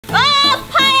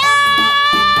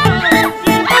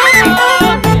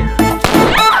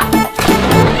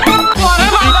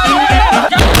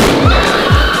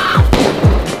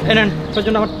এনেন তোর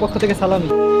জন্য আমার পক্ষ থেকে সালামি।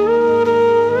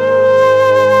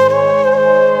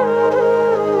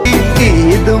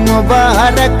 ঈদ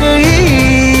মুবারক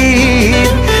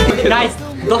গাইস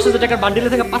 10,000 টাকার বান্ডিলে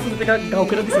থেকে 5,000 টাকা গাও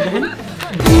করে দিছে দেখেন।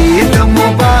 ঈদ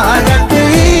মুবারক।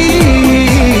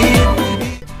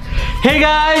 Hey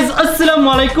guys, assalamu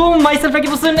alaikum. Myself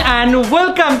Rakib Hossain and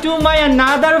welcome to my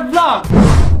another vlog.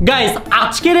 Guys,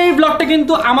 আজকের এই ব্লগটা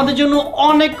কিন্তু আমাদের জন্য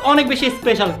অনেক অনেক বেশি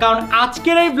স্পেশাল, কারণ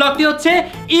আজকের এই ব্লগটি হচ্ছে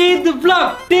ঈদ ব্লগ।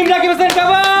 টিম রাকিব হোসেন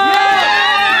কাবা।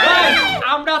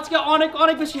 আমরা আজকে অনেক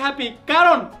অনেক বেশি হ্যাপি,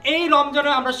 কারণ এই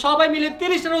রমজানে আমরা সবাই মিলে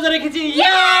 30টা রোজা রেখেছি।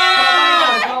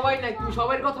 সবাই না, তুমি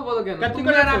সবার কথা বলো কেন? তুমি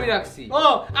না আমি রাখছি। ও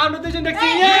আমরা দুজন রাখছি।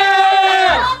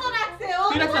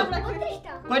 তুই রাখছিস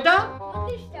কয়টা?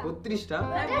 32টা।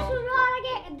 এটা শুরু হওয়ার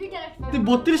আগে 2টা রাখছি। তুই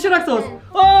 32টা রাখছস?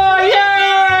 ও ইয়ে!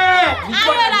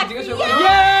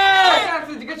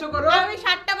 জিজ্ঞাসা করো। আমি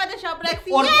 7টা বাদে সব রাখছি।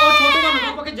 ওর ছোট মানুষ,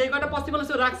 ওকে যেই কয়টা পসিবল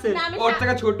আছে রাখছে। ওর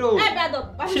থেকে ছোট। এই বেদব।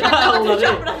 আমি 7টা বাদে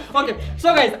সব রাখছি। ওকে, সো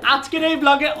গাইস আজকের এই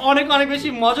ব্লগে অনেক অনেক বেশি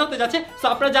মজা হতে যাচ্ছে। সো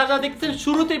আপনারা যারা যারা দেখছেন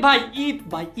শুরুতেই ভাই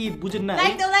ঈদ বুঝেন না?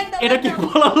 এটা কি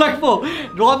বলা লাগবো?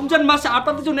 রমজান মাসে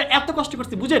আপনাদের জন্য এত কষ্ট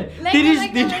করছি বুঝেন?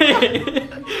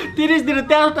 30 দিনে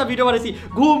 13টা ভিডিও বানাইছি।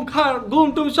 ঘুম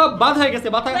টুম সব বাদ হয়ে গেছে,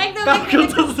 মাথা কাজ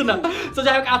করতেছে না। সো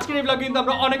যাই হোক আজকের এই ব্লগ কিন্তু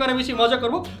আমরা অনেক অনেক বেশি মজা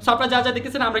করবো। সো আপনারা যা যা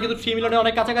দেখতেছেন আমরা কিন্তু 3 মিলিয়নের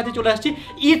অনেক কাছাকাছি চলে আসছি।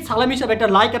 ঈদ সালামি হিসেবে একটা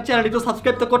লাইক আর চ্যানেলটি তো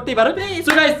সাবস্ক্রাইব তো করতেই পারেন।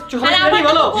 সো গাইস সবাই রেডি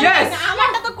বলো? ইয়েস।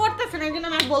 আমারটা তো করতেছ না, এজন্য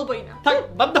আমি বলবোই না। থাক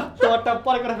বাদ দাও, তোমারটা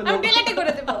পরে করে ফেলবো। আমি ডিলিট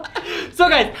করে দেব। সো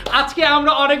গাইস আজকে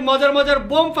আমরা অনেক মজার মজার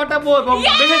বোম ফাটাবো এবং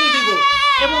বেঁধে দিব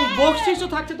এবং বকশিশও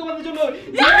থাকছে তোমাদের জন্য।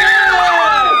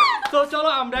 তো চলো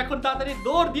আমরা এখন তাড়াতাড়ি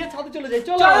দৌড় দিয়ে ছাদে চলে যাই।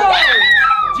 চলো,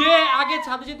 যে আগে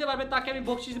ছাদে যেতে পারবে তাকে আমি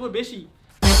বকশিশ দেব বেশি।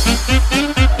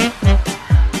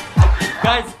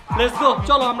 গাইস লেটস গো,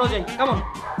 চলো আমরা যাই, কাম অন।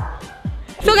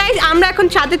 সো গাইস আমরা এখন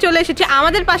ছাদে চলে এসেছি।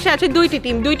 আমাদের পাশে আছে দুইটি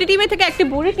টিমে থেকে একটি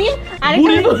বুড়ি টিম আর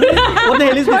একটা ওদের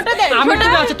হেলিস আমি তো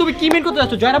আছে। তুমি কি মিন করতে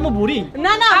যাচ্ছ? জয়রামু বুড়ি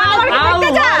না না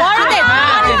বড়দের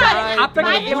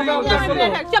আপনাকে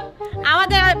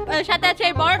আমাদের সাথে আছে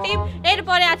এই বড় টিম,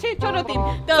 এরপরে আছে ছোট টিম।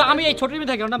 তো আমি এই ছোট টিমে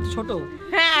থাকি, ওর নাম ছোট।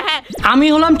 হ্যাঁ হ্যাঁ আমি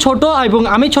হলাম ছোট এবং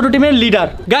আমি ছোট টিমের লিডার।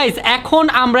 গাইস এখন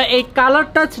আমরা এই কালার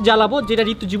টাচ জ্বালাবো, যেটা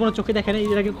ঋতু জীবনে চোখে দেখে না।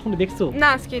 এর আগে কখনো দেখছো? না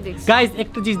আজকে দেখছি। গাইস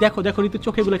একটা জিনিস দেখো, ঋতু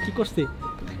চোখে এগুলো কি করছে।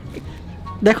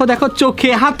 দেখো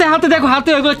চোখে হাতে দেখো, হাতে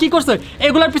এগুলো কি করছে।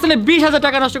 এগুলোর পিছনে 20,000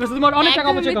 টাকা নষ্ট করছে। তুমি অনেক টাকা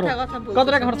অপচয় করো। কত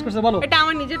টাকা খরচ করছে বলো? এটা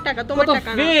আমার নিজের টাকা, তোমার টাকা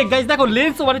না। ফেক গাইস, দেখো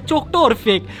লেন্স মানে চোখটা ওর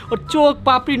ফেক, ওর চোখ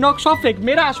পাপড়ি নখ সব ফেক।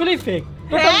 মেয়েরা আসলেই ফেক,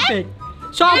 টোটাল ফেক,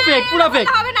 সব ফেক, পুরো ফেক।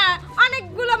 হবে না,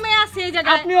 অনেকগুলো মেয়ে আছে এই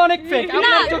জায়গায়। আপনি অনেক ফেক।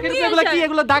 আপনার চোখের এগুলো কি,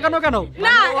 এগুলো দাগানো কেন?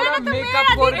 না এটা তো মেকআপ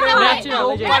করবে, ন্যাচারাল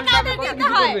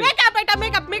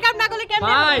মেকআপ না করলে কেমন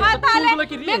হয়? তাহলে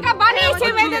মেকআপ বানিয়েছে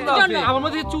মেয়েদের জন্য। আমার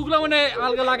মধ্যে চুলগুলো মানে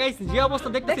আলগা লাগাইছি, যে অবস্থা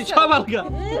দেখতেছি সব আলগা।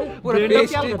 পুরো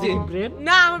ব্রেন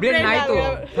না আমার ব্রেন নাই তো,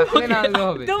 থাকলে না আলগা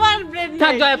হবে। তোমার ব্রেন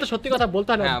থাক গায়, এত সত্যি কথা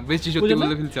বলতা না। হ্যাঁ বেশি সত্যি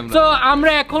বলে ফেলছি আমরা। তো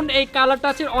আমরা এখন এই কালার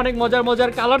টাচের অনেক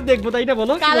মজার কালার দেখবো, তাই না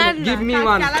বলো? গিভ মি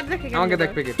ওয়ান, আমাকে দেখ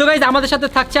প্যাকেট। তো গাইস আমাদের সাথে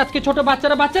থাকছে আজকে ছোট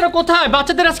বাচ্চারা কোথায়?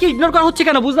 বাচ্চাদের আজকে ইগনোর করা হচ্ছে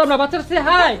কেন বুঝলাম না। বাচ্চারা সে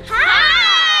হাই।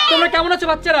 তোমরা কেমন আছো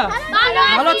বাচ্চারা?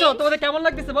 ভালো আছো? তোমাদের কেমন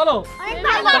লাগতেছে বলো?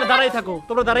 তাহলে তোমরা দাঁড়াই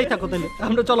থাকো তাহলে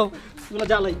আমরা চলো এগুলো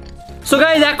জ্বালাই। সো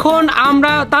গাইস এখন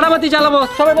আমরা তারাবাতি জ্বালাবো,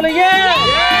 সবাই বলে ইয়ে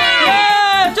ইয়ে,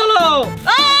 চলো।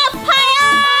 ও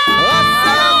ফায়ার!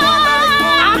 আসসালামু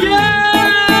আলাইকুম।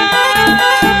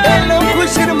 এলো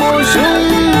খুশির মৌসুম।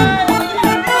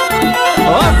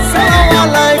 আসসালামু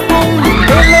আলাইকুম।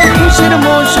 এলো খুশির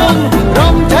মৌসুম,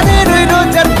 রমজানের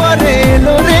রোজার পরে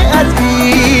এলো রে আজ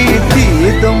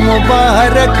ঈদ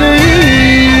মুবারক,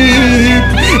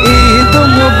 ঈদ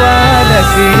মুবারক,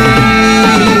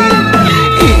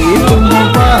 ঈদ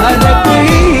মুবারক,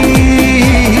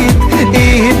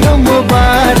 ঈদ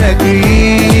মুবারক,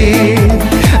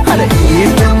 আরে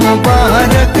ঈদ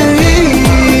মুবারক,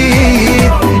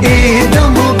 ঈদ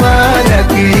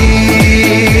মুবারক।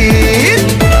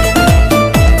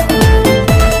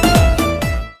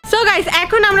 সো গাইস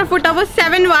এখন আমরা ফুটাবো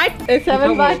 7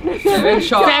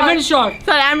 shot.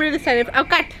 Sorry I am really sorry.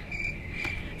 Cut.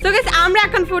 So guys আমরা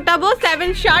এখন ফুটাবো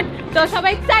 7 শট। তো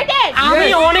সবাই এক্সাইটেড? আমি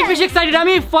অনেক বেশি এক্সাইটেড।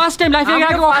 আমি ফার্স্ট টাইম লাইফে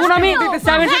কখনো আমি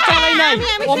 7 শট চালাই নাই।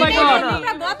 ও মাই গড,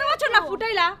 তোমরা গত বছর না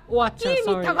ফুটাইলা? ও আচ্ছা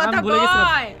সরি আমি ভুলে গেছিলাম।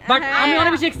 বাট আমি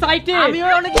অনেক বেশি এক্সাইটেড। আমিও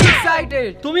অনেক এক্সাইটেড।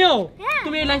 তুমিও?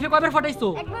 তুমি এই লাইফে কয়বার ফাটাইছো?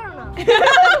 একবারও না।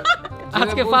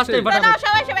 আজকে ফার্স্ট টাইম ফাটাবো। না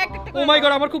সবাই একটা ও মাই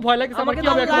গড আমার খুব ভয় লাগছে। আমার কি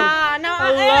হবে এখন? না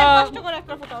কষ্ট করে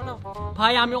একটা ফুটাও না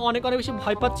ভাই, আমি অনেক বেশি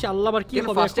ভয় পাচ্ছি। আল্লাহ আমার কি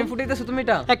হবে? ফার্স্ট টাইম ফুটাইতেছো তুমি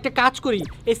এটা? একটা কাজ করি,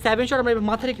 এই 7 শট আমরা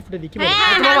মাথা রেখে ফুটে দিই, কি বলো?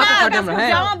 তোমার মাথা ফাটে আমরা।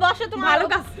 হ্যাঁ জামা বসে তুমি ভালো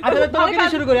কাজ। আচ্ছা তোমাকে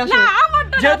দিয়ে শুরু করি। আসো না আমার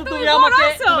যেহেতু তুমি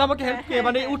আমাকে হেল্প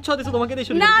মানে উৎসাহ দিছো তোমাকে দিয়ে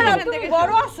শুনি না তুমি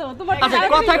বড় আছো তোমার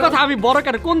আচ্ছা কথা আমি বড়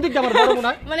কেন কোন দিকটা আমার বড় মনে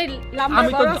হয় মানে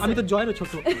আমি তো জয়েরও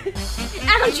ছোট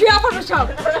এখন শুয়ে পড়ো সব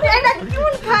এটা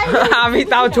কোন খাই আমি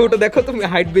তাও ছোট দেখো তুমি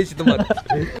হাইট বেশি তোমার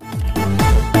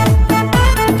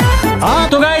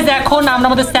তো গাইস এখন আমরা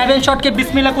আমাদের 7 শট কে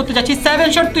বিসমিল্লাহ করতে যাচ্ছি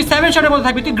 7 শট তুই 7 শটের মধ্যে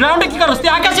থাকবি তুই গ্রাউন্ডে কি করছিস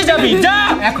তুই আকাশে যাবি যা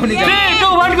এখনই যা 3 2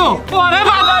 1 গো আরে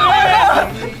বাবা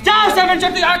যা 7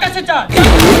 শট তুই আকাশে যা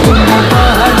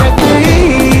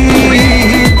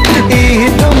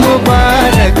ঈদ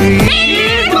মুবারক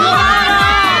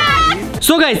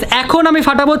সো গাইস এখন আমি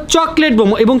ফাটাবো চকলেট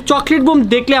বোম এবং চকলেট বোম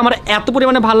দেখলে আমার এত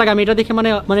পরিমাণে ভালো লাগে আমি এটা দেখে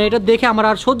মানে এটা দেখে আমার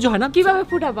আর সহ্য হয় না কিভাবে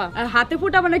ফুটাবা আর হাতে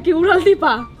ফুটাবা নাকি উড়াল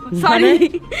দিবা সরি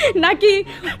নাকি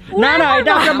না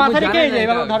এটা আপনার মাথা রেখে যায়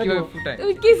এভাবে ধরে ফুটায়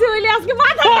তুই কিছু হইলে আজকে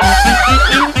মাথা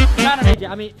না এই যে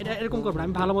আমি এটা এরকম করব না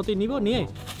আমি ভালো মতই নিব নিয়ে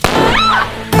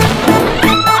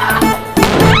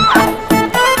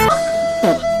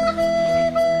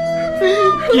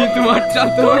কি তোমার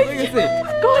চালতো হয়ে গেছে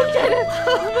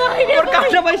ওর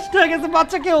কাটা বাইস্ট হয়ে গেছে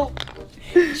বাচ্চা কেউ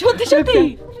সত্যি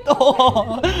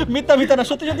মিথ্যা না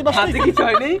সত্যি হাতে কিছু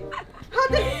হয় নাই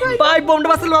ভাই বোমটা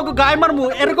বাসে লোক গায় মারমু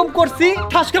এরকম করছি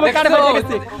ঠাস করে কাটে বেঁচে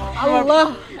গেছে আল্লাহ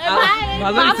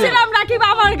ভাবছিলাম রাকিব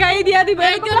আমার গায়ে দিয়া দিবে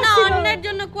এই জন্য অন্যের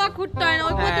জন্য কুয়া খুঁটতে হয় না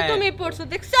ওই পথে তুমি পড়ছো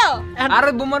দেখছো আর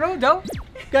বোমারো যাও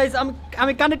গাইস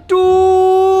আমি কানে টু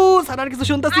সারার কিছু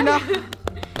শুনতাছি না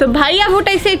তো ভাইয়া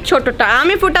ফুটাইছে ছোটটা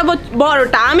আমি ফুটাবো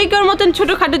বড়টা আমি কেউ মতন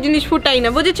ছোটখাটো জিনিস ফুটাই না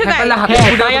বুঝেছো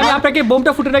গাই আমি আপনাকে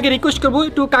বোমটা ফুটানোর আগে রিকোয়েস্ট করব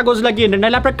একটু কাগজ লাগিয়ে নেন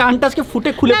নাহলে আপনার কানটা আজকে ফুটে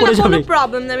খুলে পড়ে যাবে কোনো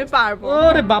প্রবলেম না আমি পারবো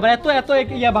ওরে বাবা এত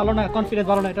ইয়া ভালো না কনফিডেন্স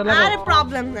ভালো না এটা লাগা আরে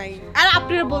প্রবলেম নাই আর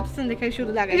আপনারা বলতেছেন দেখে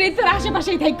শুরু লাগাই ঋতুর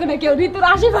আশেপাশেই থাকো না কেউ ঋতুর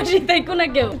আশেপাশেই থাকো না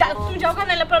কেউ তুমি যখন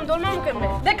এলে প্রবলেম দোল মামু কেমনে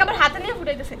দেখ আবার হাতে নিয়ে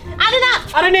ফুটাইতেছে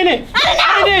আরে নে নে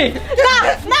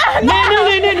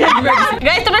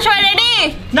গাইস তোমরা সবাই রেডি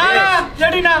না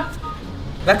রেডি না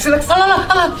লাগছে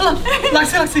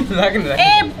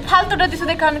এ ফালতুটা দিছো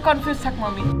দেখে আমি কনফিউজ থাকবো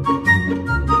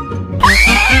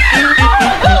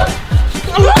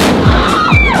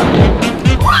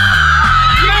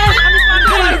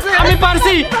আমি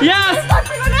পারছি ইয়েস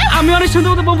আমি অনেক সুন্দর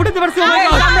মতো বোম ফুটাতে পারছি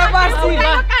আমরা পারছি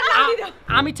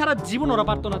আমি ছাড়া জীবন ওরা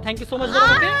পারতো না থ্যাংক ইউ সো মাচ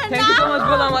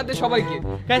বলো আমাদের সবাইকে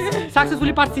গাইস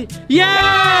সাকসেসফুলি পারছি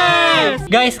ইয়েস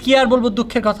গাইস কি আর বলবো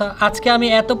দুঃখের কথা আজকে আমি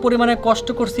এত পরিমাণে কষ্ট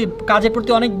করছি কাজের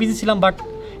প্রতি অনেক বিজি ছিলাম বাট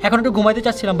এখন একটু ঘুমাইতে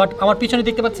চাচ্ছিলাম বাট আমার পিছনে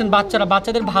দেখতে পাচ্ছেন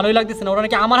বাচ্চাদের ভালোই লাগতেছে না ওরা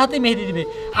নাকি আমার হাতে মেহেদি দিবে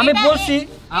আমি বলছি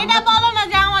এটা বলো না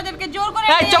যে আমাদেরকে জোর করে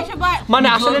মানে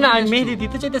আসলে না আমি মেহেদি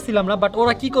দিতে চাইতেছিলাম না বাট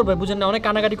ওরা কি করবে বুঝেন না অনেক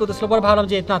কানাকাটি করতেছিল পরে ভাবলাম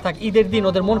যে না থাক ঈদের দিন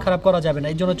ওদের মন খারাপ করা যাবে না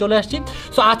এই জন্য চলে আসছি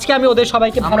সো আজকে আমি ওদের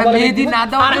সবাইকে ভালো মেহেদি না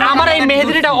দাও আর আমার এই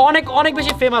মেহেদিটা অনেক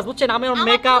বেশি ফেমাস বুঝছেন আমি ওর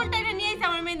মেকআপ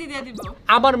আমার মেহেদি দিয়ে দিব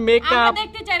আমার মেকআপ আমরা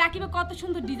দেখতে চাই রাকিব কত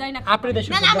সুন্দর ডিজাইন আছে আপনি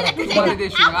দেখুন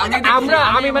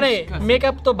আমি মানে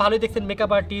মেকআপ তো ভালোই দেখছেন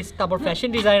মেকআপ আর্টিস্ট তারপর ফ্যাশন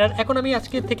ডিজাইনার এখন আমি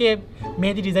আজকে থেকে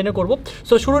মেহেদি ডিজাইনও করব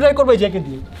সো শুরুটাই করব জ্যাকে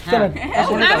দিয়ে চলেন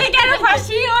আমি কেন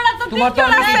ফাঁসি ওরা তো তোমার তো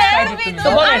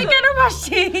আমি কেন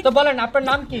ফাঁসি তো বলেন আপনার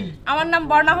নাম কি আমার নাম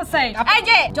বর্ণা হোসাইন এই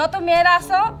যে যত মেয়েরা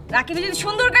আছো রাকিব যদি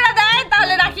সুন্দর করে দেয়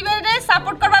তাহলে রাকিবের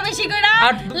সাপোর্ট করবা বেশি করে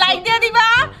লাইক দিয়ে দিবা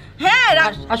হ্যাঁ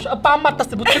পাম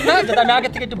মারতেছে বুঝছেন না যে আমি আগে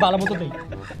থেকে একটু ভালো মতো দেই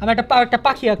আমি একটা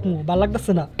পাখি আঁকমু ভালো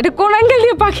লাগতেছে না এটা কোন অ্যাঙ্গেল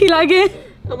দিয়ে পাখি লাগে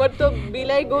আমার তো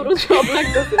বিলাই গরু সব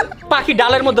লাগতেছে পাখি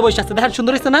ডালের মধ্যে বসে আছে দেখেন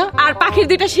সুন্দর হইছে না আর পাখির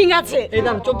দুইটা শিং আছে এই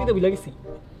দাম চোখ দিতে ভুলে গেছি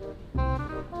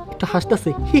একটা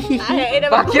হাসতাছে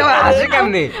পাখি আবার হাসে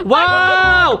কেমনে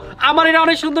ওয়াও আমার এটা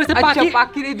অনেক সুন্দর হইছে আচ্ছা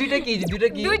পাখির এই দুইটা কি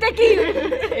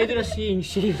এই দুটো শিং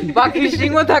পাখির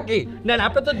শিংও থাকে না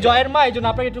আপনি তো জয়ের মা এইজন্য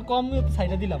আপনাকে একটু কম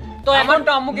সাইডে দিলাম তো এখন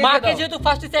তো আম্মুকে মাকে যেহেতু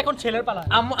ফার্স্ট হইছে এখন ছেলের পালা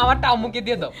আমারটা আম্মুকে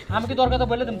দিয়ে দাও আমি কি দরকার তো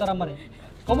বলে দেন তার আমারে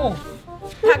কমো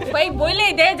থাক ভাই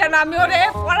বলেই দে জানা আমি ওরে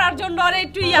পড়ার জন্য ওরে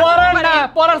একটু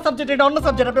পড়ার সাবজেক্ট এটা অন্য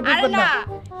সাবজেক্ট আপনি বুঝবেন না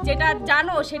যেটা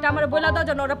জানো সেটা আমারে বলে দাও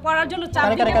জানো ওরে পড়ার জন্য চাপ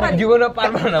দিতে পারি জীবনে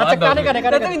পারবো না আচ্ছা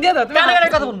কানে তুমি দিয়ে দাও কানে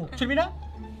কথা বলবো শুনবি না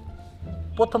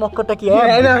প্রথম অক্ষরটা কি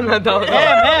না দাও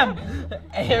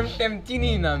এম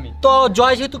চিনি না আমি তো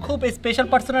জয় যেহেতু খুব স্পেশাল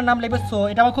পারসনের নাম লিখবে সো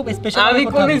এটা আমার খুব স্পেশাল আমি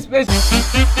কোন স্পেশাল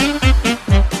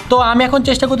তো আমি এখন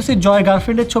চেষ্টা করতেছি জয়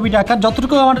গার্লফ্রেন্ডের ছবিটা আঁকার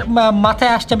যতটুকু আমার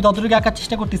মাথায় আসছে আমি ততটুকু আঁকার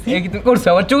চেষ্টা করতেছি এই কি তুমি করছো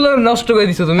আবার চুল নষ্ট করে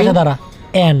দিছো তুমি আচ্ছা দাঁড়া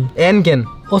এন কেন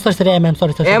ও sorry am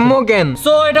sorry M O কেন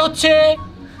সো এটা হচ্ছে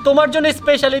তোমার জন্য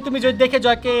স্পেশালি তুমি যদি দেখে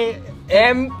জয়কে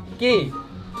এম কে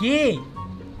কি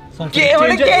কে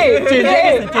মানে কে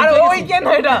আরে ওই কেন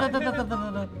এটা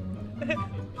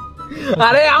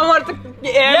আরে আমার তো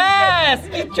ইয়েস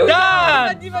ডান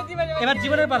এবার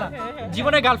জীবনের পালা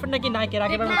জীবনের গার্লফ্রেন্ড নাকি নায়কের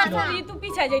আগেবার ছিল ঋতু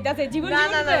পিছায় যাইতাছে জীবন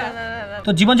না তো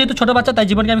জীবন যেহেতু ছোট বাচ্চা তাই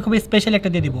জীবনকে আমি খুব স্পেশাল একটা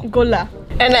দিয়ে দিব গোলা।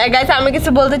 গাইস আমি কিছু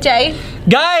বলতে চাই।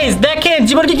 গাইস দেখেন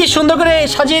জীবনকে কি সুন্দর করে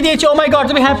সাজিয়ে দিয়েছে। ও মাই গড,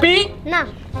 তুমি হ্যাপি? না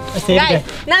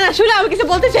না না, শুনে আমি কিছু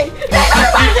বলতে চাই।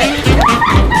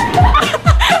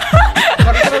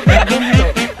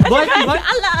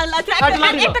 আল্লাহ আল্লাহ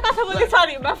একটা কথা বলি,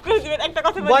 সরি মাফ করে দিবেন, একটা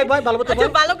কথা বলি। বয় ভালো কথা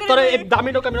বল। তোর এই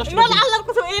দামি নোক আমি নষ্ট না আল্লাহর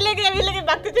কসম এই লেগে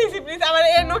বাঁচতে চাইছি, প্লিজ আমার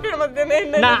এই নোকের মধ্যে নেই।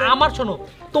 না আমার শোনো,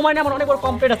 তোমার না আমার অনেক বড়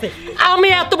কমপ্লেন্ট আছে। আমি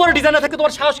এত বড় ডিজাইনার থাকতে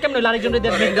তোমার সাহস কেমন হলো আরেকজনের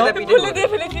দিয়ে দাও? ভুলে দিয়ে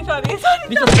ফেলেছি, সরি।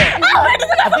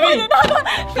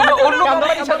 অন্য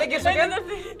কোম্পানির সাথে গেছো কেন?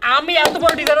 আমি এত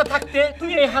বড় ডিজাইনার থাকতে তুই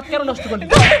এই হাত কেন নষ্ট করলি?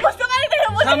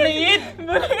 সামনে ঈদ,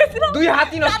 দুই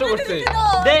হাতই নষ্ট করছে।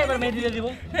 দে এবার মেহেদি দিয়ে দিব।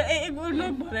 এই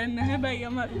নোক ভরেন না ভাই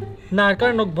আমার। না আর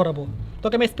কারণ নোক ভরাবো,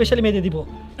 তোকে আমি স্পেশালি মেহেদি দিব।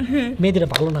 মেহেদিটা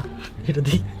ভালো না, এটা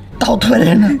দিই তাও তো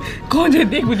পারে না। কোন যে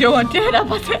দেখবো যে আমার চেহারা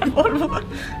পাশে পড়বো।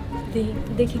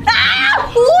 দেখি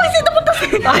ওই সে তো বলতেছে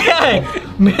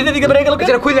মেহেদি দিকে বেরিয়ে গেল।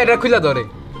 এটা খুইলা ধরে।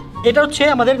 এটা হচ্ছে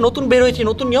আমাদের নতুন বের হয়েছে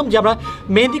নতুন নিয়ম যে আমরা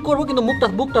মেহেদি করবো কিন্তু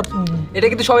বুকটা এটা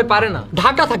কিন্তু সবাই পারে না,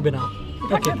 ঢাকা থাকবে না।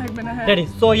 Okay ready,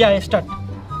 so yeah start.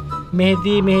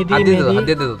 মেহেদি হাত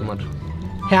দিয়ে দাও তোমার।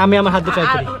 হ্যাঁ আমি আমার হাত দিয়ে ট্রাই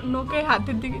করি। নোকে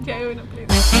হাতের দিকে যাই ওই না প্লিজ।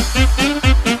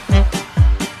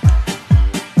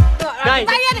 গাইস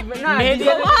মেহেদি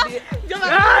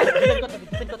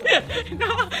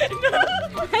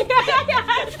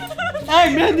এই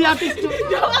মেহেদি আর্টিস্ট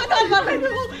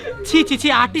ছি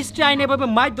আর্টিস্ট আইনে ভাবে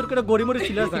মাইক দরকার গড়িমড়ি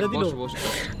ছিল দিল।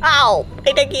 আও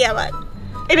এটা কি আবার?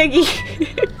 এটা কি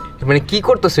মানে কি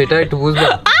করতেছো এটা একটু বুঝবা?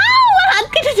 হাত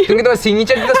কেটেছে। তুমি তো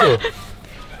সিগনেচার দিতেছো।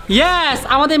 ইয়েস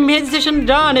আমাদের মেহেদি সেশন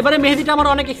ডান। এবারে মেহেদিটা আমার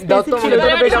অনেক এক্সপেন্সিভ ছিল।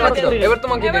 এবার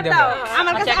তোমাকে দিয়ে দাও।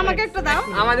 আমাকে একটা দাও।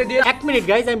 আমাদের দিয়ে। এক মিনিট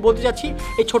গাইস, আমি বলতে যাচ্ছি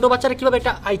এই ছোট বাচ্চারা কিভাবে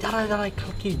একটা দাঁড়ায়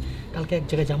কালকে এক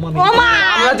জায়গায় যাবো আমি।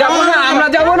 আমরা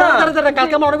যাবো না। দাঁড়া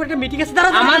কালকে আমার অনেক একটা মিটিং আছে।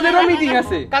 আমাদেরও মিটিং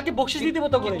আছে। কালকে বকশিশ দিতে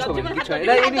তো করে।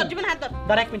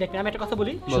 দাঁড়া এক মিনিট আমি একটা কথা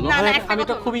বলি। আমি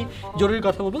একটা খুবই জরুরি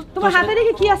কথা বলবো। তোমার হাতে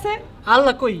দেখি কি আছে?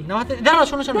 আল্লাহ কই না হাতে। দাঁড়া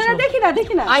শোনো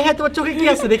দেখি না আই হ্যাঁ তোমার চোখে কি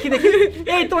আছে দেখি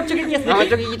এই তোমার চোখে কি আছে? আমার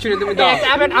চোখে কিছু নেই, তুমি দাও।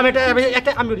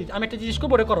 আমি একটা জিনিস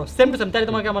করবো, করো সেম টু সেম, তাই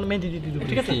তোমাকে আমার মেহেদি দিয়ে দেবো।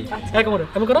 ঠিক আছে এরকম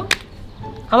করো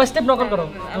আমার স্টেপ নকল করো।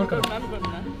 এমন করো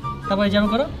তারপরে যেমন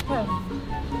করো,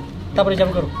 তারপরে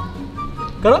যেমন করো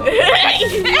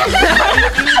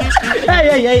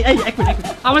এই এক মিনিট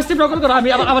আমার স্টেপ নকল করো। আমি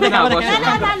আবার দেখো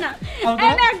না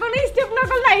একদম স্টেপ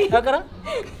নকল নাই করো।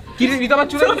 কি রে রিতা আমার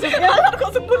চুলে আল্লাহর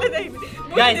কসম ভুলে যাই।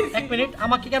 গাইস এক মিনিট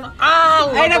আমাকে কেন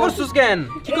এই না করছস কেন?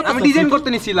 আমি ডিজাইন করতে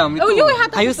নিছিলাম। ওই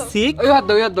হাত আর ইউ সিক? ওই হাত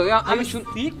দাও আমি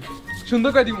সিক সুন্দর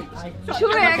করে দিমু।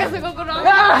 শুরু হয়ে গেছে কোকোনো।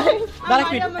 দাঁড়া এক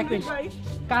মিনিট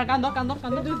কান ধর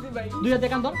দুই হাতে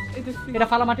কান ধর। এটা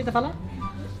ফালা মাটিতে ফালা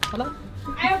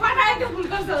আয় ফাটাই তো ভুল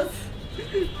করছস।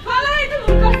 ফালাই তো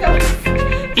ভুল করছস।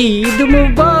 ঈদ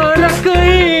মুবারক।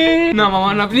 না মামা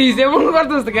না প্লিজ এমন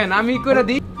করতেছ কেন? আমি করে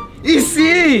দিই।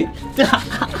 ইসি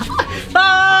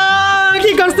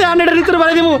কি করছে? আনেটা রিতুর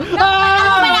বাড়ি দিমু।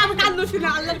 আমি কান্দছি না,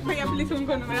 আল্লাহর ভাইয়া প্লিজ ফোন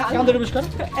করো। কান ধরে বস কর।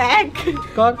 1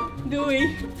 কর 2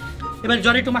 এবার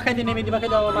জরি একটু মাখাই দিন, মেহেদি মাখাই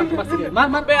দাও।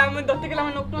 মার বে আমি ধরতে গেলে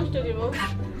আমার নখ নষ্ট হয়ে যাবে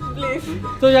প্লিজ।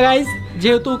 তো গাইস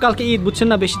যেহেতু কালকে ঈদ বুঝছেন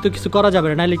না, বেশি তো কিছু করা যাবে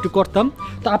না, নাহলে একটু করতাম।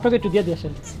 তো আপনাকে একটু দিয়ে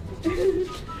আসেন,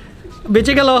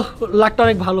 বেঁচে গেল লাখটা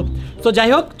অনেক ভালো। তো যাই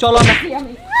হোক চলো আমরা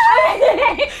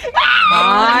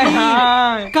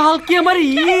কালকে আমার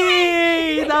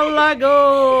ঈদ। আল্লাহ গো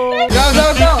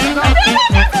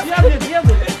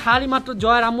খালি মাত্র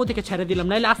জয়ের আম্মু থেকে ছেড়ে দিলাম,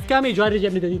 নাইলে আজকে আমি জয়ের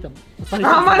রিজার্ভ নিতে দিতাম।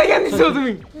 আমারে কেন দিছো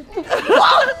তুমি?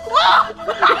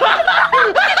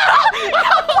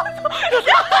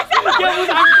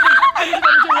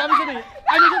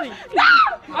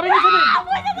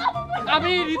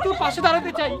 আমি ঋতুর পাশে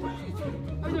দাঁড়াতে চাই।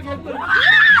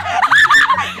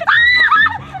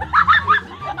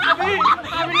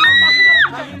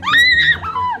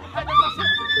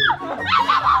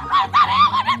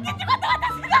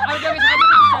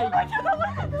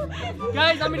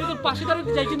 আমি ঋতুর পাশে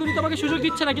দাঁড়াতে চাই কিন্তু ঋতু আমাকে সুযোগ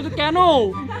দিচ্ছে না, কিন্তু কেন?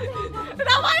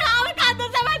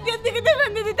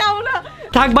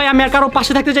 থাক ভাই, আমি আর কারো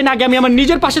পাশে থাকতে চাই না, আগে আমি আমার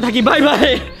নিজের পাশে থাকি। Bye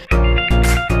bye.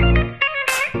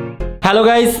 Hello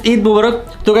guys, Eid মুবারক।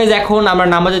 তো গাইস এখন আমরা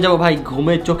নামাজে যাবো। ভাই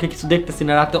ঘুমের চোখে কিছু দেখতেছি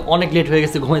না, রাতে অনেক লেট হয়ে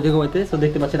গেছে ঘুমাইতে। তো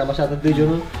দেখতে পাচ্ছেন আমার সাথে দুইজন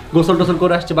গোসল টোসল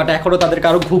করে আসছে, বাট এখনো তাদের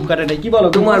কারো ঘুম কাটে নাই। কি বলো?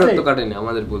 তোমার তো কাটে না,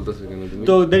 আমাদের বলতেছো কেন তুমি?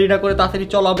 তো দেরি না করে তাড়াতাড়ি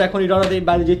চলো, আমরা এখনই রওনা দেই।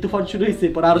 বাইরে যে তুফান শুরু হইছে,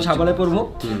 পরে আরো ঝামেলায় পড়বো।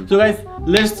 তো গাইস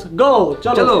লেটস গো।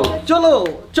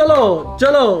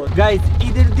 চলো গাইস,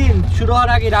 ঈদের দিন শুরু হওয়ার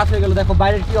আগে রাত হয়ে গেল। দেখো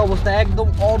বাইরের কি অবস্থা, একদম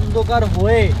অন্ধকার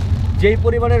হয়ে যেই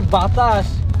পরিমাণের বাতাস,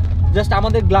 জাস্ট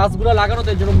আমাদের গ্লাসগুলো লাগানো তো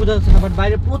এর জন্য বোঝা যাচ্ছে না, বাট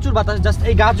বাইরে প্রচুর বাতাস। জাস্ট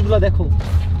এই গাছগুলো দেখো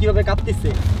কিভাবে কাঁপতেছে।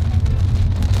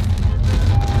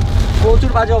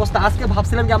 প্রচুর বাজে অবস্থা। আজকে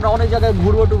ভাবছিলাম কি আমরা অনেক জায়গায়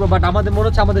ঘুরবো টুরবো, বাট আমাদের মনে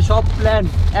হচ্ছে আমাদের সব প্ল্যান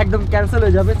একদম ক্যান্সেল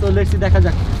হয়ে যাবে। তো লেটস সি, দেখা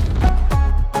যাক।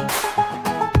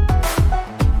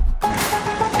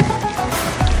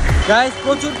 গাইস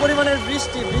প্রচুর পরিমাণের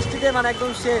বৃষ্টি, বৃষ্টিতে মানে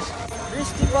একদম শেষ।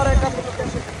 বৃষ্টি পরে একটা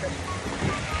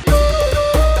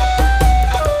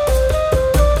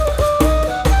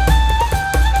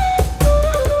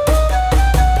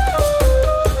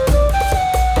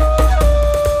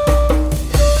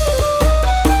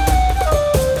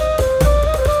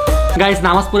গাইস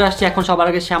নামাজ পড়ে আসছি, এখন সবার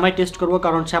আগে শ্যামাই টেস্ট করবো,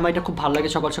 কারণ শ্যামাইটা খুব ভালো লাগে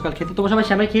সকাল সকাল খেতে। তোমার সবাই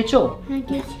শ্যামাই খেয়েছো? হ্যাঁ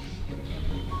খেয়েছি।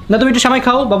 না তুমি একটু শ্যামাই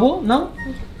খাও বাবু, নাও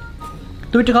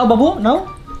তুমি একটু খাও বাবু, নাও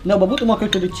নাও বাবু, তোমাকে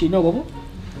একটু দিচ্ছি, নাও বাবু,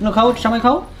 নাও খাও, শ্যামাই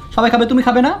খাও। সবাই খাবে, তুমি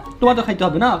খাবে না? তোমার তো খাইতে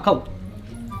হবে না, খাও,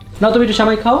 নাও তুমি একটু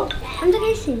শ্যামাই খাও। আমি তো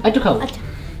খাইছি, একটু খাও। আচ্ছা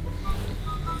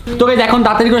তো গাইস এখন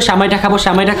তাড়াতাড়ি করে শ্যামাইটা খাবো।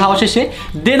 শ্যামাইটা খাওয়া শেষে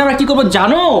দেন আমরা কি করবো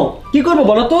জানো? কি করবো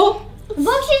বলো তো?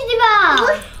 বকশিশ দিবা।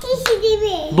 বকশিশ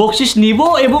দিবে, বকশিশ নিব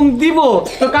এবং দিব।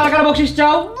 তো কারা কারা বকশিশ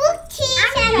চাও? বকশিশ।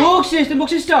 বকশিশ, তুমি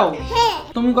বকশিশ চাও? হ্যাঁ।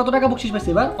 তুমি কত টাকা বকশিশ পাইছো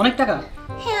এবার? অনেক টাকা?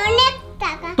 হ্যাঁ অনেক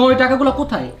টাকা। তো ওই টাকাগুলো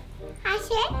কোথায়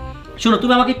আসে? শোনো,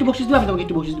 তুমি আমাকে একটু বকশিশ দিবে, আমি তোমাকে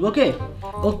একটু বকশিশ দিব। ওকে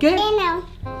ওকে। এই নাও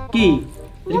কি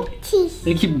বকশিশ।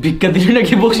 কি ভিক্ষা দিলি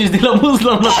নাকি বকশিশ দিলাম?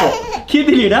 বুঝলাম না তো, কি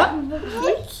দিলি না?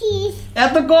 বকশিশ।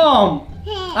 এত কম?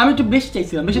 হ্যাঁ। আমি একটু বেশি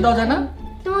চাইছিলাম, বেশি দেওয়া যায় না?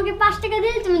 তোমাকে 5 টাকা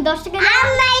দিলে তুমি 10 টাকা দাও। আর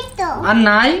নাই তো। আর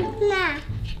নাই? না।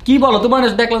 কি বলো, তোমার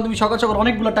দেখলাম তুমি সকাল সকাল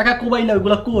অনেকগুলো টাকা কোবাইলা,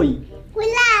 ওইগুলো কই?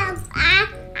 কুলা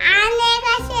আনে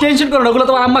কাছে। টেনশন করো না, ওগুলো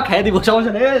তোমার আম্মা খাইয়ে দিব,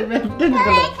 সমস্যা নেই। টেনশন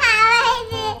করো না।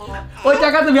 খাওয়াইছে। ওই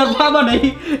টাকা তুমি আর পাবা নেই।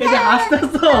 এই যে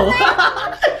হাসতেছো,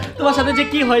 তোমার সাথে যে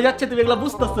কি হয়ে যাচ্ছে তুমি এগুলো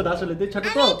বুঝতেছো না আসলে, তুই ছোট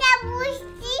তো। এটা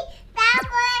বুঝছি,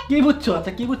 তারপর কি বুঝছো?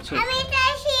 আচ্ছা কি বুঝছো? আমি এটা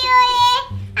শিওরে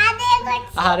আদে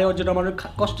করছি। আরে ওর জন্য আমার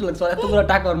কষ্ট লাগছে, এতগুলো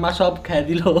টাকা ওর মা সব খেয়ে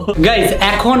দিল। গাইস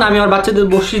এখন আমি আমার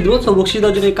বাচ্চাদের বকশিশ দেবো। সো বকশিশ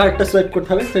দেওয়ার জন্য এই কার্ডটা সোয়াইপ করতে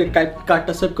হবে। সো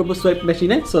কার্ডটা সোয়াইপ করবো সোয়াইপ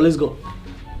মেশিনে। So let's go.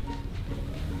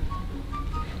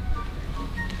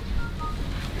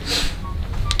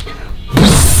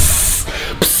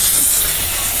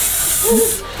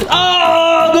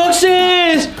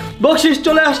 বকশিশ, বকশিশ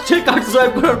চলে আসছে কার্ড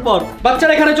সোয়াইপ করার পর।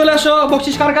 বাচ্চারা এখানে চলে আসো,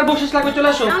 বকশিশ কার কার বকশিশ লাগবে চলে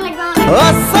আসো।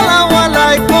 আসসালামু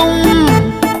আলাইকুম,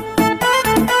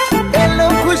 এলো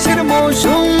খুশির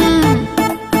মৌসুম।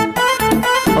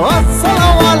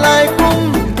 আসসালামু আলাইকুম।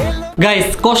 গাইস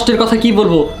কষ্টের কথা কি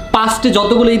বলবো, পাস্টে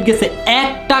যতগুলো ঈদ গেছে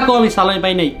একটাও আমি সালামি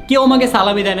পাই নাই। কেউ আমাকে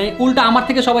সালামি দেয় নাই, উল্টা আমার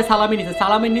থেকে সবাই সালামি নিছে।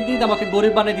 সালামি নিতে নিতে আমাকে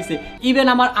গরিব বানিয়ে দিছে। ইভেন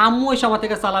আমার আম্মু এসে আমার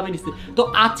থেকে সালামি নিছে। তো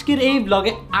আজকের এই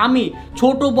ব্লগে আমি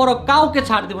ছোট বড় কাউকে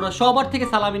ছাড় দেবো না, সবার থেকে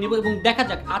সালামি নিব এবং দেখা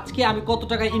যাক আজকে আমি কত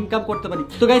টাকা ইনকাম করতে পারি।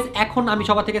 তো গাইস এখন আমি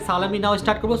সবার থেকে সালামি নেওয়া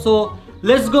স্টার্ট করবো। সো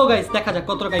লেটস গো গাইস, দেখা যাক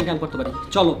কত টাকা ইনকাম করতে পারি।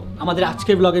 চলো, আমাদের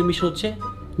আজকের ব্লগের মিশন হচ্ছে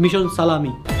মিশন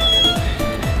সালামি।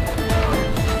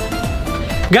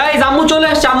 গাইস আম্মু চলে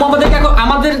আসছে। আম্মু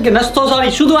আমাদেরকে না, সরি,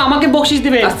 শুধু আমাকে বকশিশ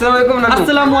দিবে। আসসালামু আলাইকুম নানু।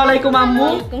 আসসালামু আলাইকুম আম্মু।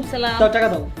 ওয়ালাইকুম সালাম। দাও টাকা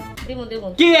দাও। দিমু দিমু।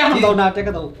 কি এখন দাও না,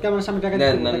 টাকা দাও। ক্যামেরার সামনে টাকা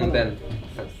দেন দিতে নানু দেন।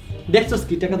 দেখছস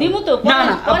কি টাকা দাও? দিমু তো, না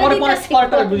না, পরে পরে দিতাছি।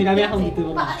 পরে বুঝি না, আমি এখন দিতে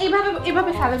পারবো না। এইভাবে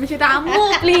এইভাবে সালামি সেটা আম্মু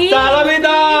প্লিজ। সালামি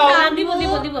দাও। দিব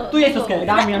দিব দিব। তুই এসেছিস কেন?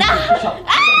 আমি সব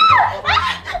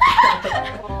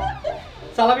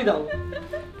সালামি দাও।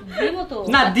 দিমু তো।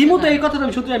 না দিমু তো, এই কথাটা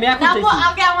আমি সত্যি আমি এখন আম্মু চাইছি।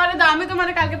 আগে আমারে দাও, আমি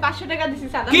তোমারে কালকে 500 টাকা দিছি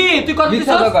সালামি। কি তুই কত দিছিস?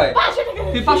 20 টাকা। 500 টাকা।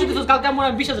 তুই 500 দিছিস, কালকে আমরা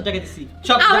 20,000 টাকা দিছি।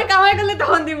 সব আমি কামাই করলে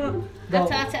তখন দিমু। দাও।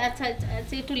 আচ্ছা আচ্ছা আচ্ছা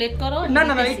আচ্ছা একটু লেট করো। না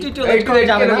না না, একটু একটু করে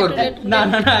যাবে না। করো। না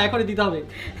না না, এখনই দিতে হবে।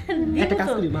 একটা কাজ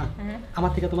করি মা,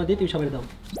 আমার থেকে তোমার দিয়ে তুমি সবাই দাও।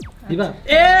 দিবা?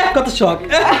 এ কত শখ।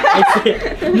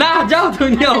 না যাও তুমি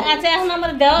নিও। আচ্ছা এখন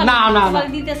আমরা দাও। না না না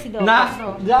দিতেছি দাও। না,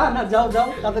 যা না, যাও যাও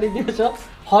তাড়াতাড়ি দিয়ে এসো।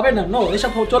 হবে না, নো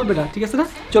এসব চলবে না, ঠিক আছে না?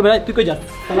 চলবে না, তুই কই যা,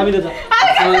 সালামি দে যা।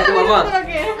 আসসালামু আলাইকুম বাবা।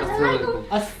 ওকে। আসসালামু আলাইকুম।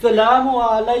 আসসালামু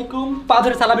আলাইকুম।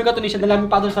 পাথরে সালামি কত নিষেধ, নাহলে আমি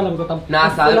পাথরে সালামি করতাম। না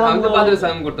সালাম, আমি তো পাদরে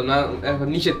সালাম করতাম না, এখন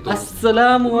নিষেধ তো।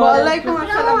 আসসালামু ওয়ালাইকুম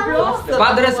আসসালাম ব্রো।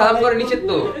 পাদরে সালাম করে নিষেধ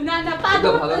তো। না না এটা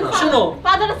ভালো না। শোনো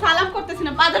পাদরে সালাম করতেছি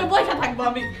না, পাদরে বসে থাকবো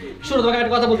আমি। শোনো, তোমাকে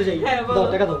একটা কথা বলতে চাই। হ্যাঁ, বলো। দাও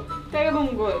টাকা দাও। টাকা কম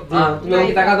কর। তুমি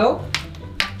আমাকে টাকা দাও।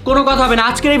 কোনো কথা হবে না,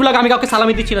 আজকের এই ব্লগ আমি কাউকে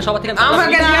সালামি দিচ্ছি না, সবার থেকে আমি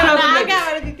আমাকে সালামি দিয়ে নাও না, তুমি। আগে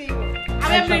আমারে দিতেই হবে।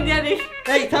 আমি আপনি দিয়া দিই।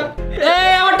 এই স্যার,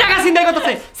 এই আমার টাকা চিন্তা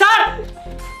করতেছে স্যার।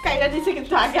 কাইরা দিছে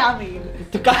কিন্তু আগে আমি।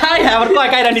 তুই কাই আমার কয়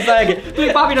কাইরা নিছ আগে, তুই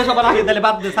পাবি না সবার আগে, তাহলে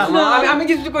বাদ দে স্যার। আমি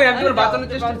কিছু করি, আমি তোর বাঁচানোর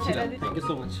চেষ্টা করছিলাম। থ্যাংক ইউ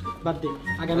সো মাচ, বাদ দে।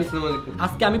 আগে আমি আসসালামু আলাইকুম।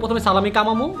 আজকে আমি প্রথমে সালামি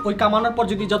কামামু, ওই কামানোর পর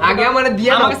যদি যত আগে আমারে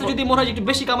দিয়ে আমার দাও। কাছে যদি মনে হয় যে একটু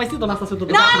বেশি কামাইছি তো নাস্তা তো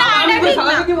না, না, আমি এটা তো ঠিক না।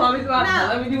 সালামি দিব, আমি তো না।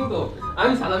 সালামি দিব তো।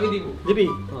 আমি সালামি দিব। দিবি?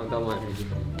 হ্যাঁ দাও আমাকে।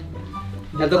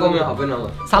 এত কমে হবে না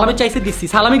আমার। সালামি চাইছে দিছি,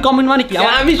 সালামি কমেন্ট মানে কি?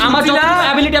 আমি শুনছি আমার না। যতটুকু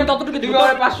অ্যাবিলিটি আমি ততটুকু দিব। তুমি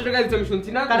আমার 500 টাকা দিছো, আমি শুনছি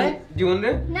না। কারে? জীবন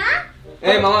রে। না?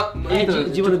 এই মামা, এই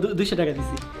জীবনে 200 টাকা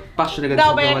দিছি। 500 টাকা দাও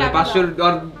দিছো। ভাই, মানে টাকা 500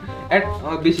 আর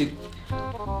বেশি।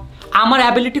 আমার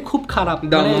অ্যাবিলিটি খুব খারাপ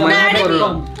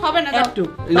হবে না একটু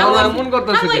না মন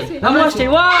করতেছে আমি আসছি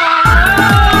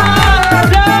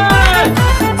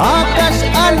আকাশ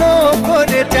আলো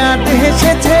করে চাঁদ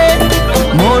হেসেছে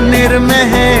মনের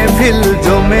মেহফিল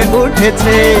জমে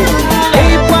উঠেছে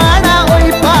এই পাড়া ওই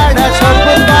পাড়া সব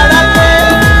পাড়াতে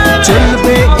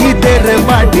চলবে ঈদের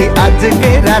বাড়ি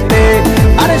আজকে রাতে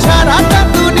আর সারাটা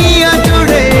দুনিয়া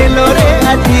জুড়ে এলো রে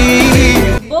আজি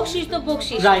বকশিস তো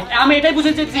বকশিস রাইট আমি এটাই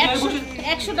বুঝেছি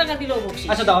 100 টাকা দিলো বকশিস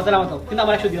আচ্ছা দাও তাহলে আমার দাও কিন্তু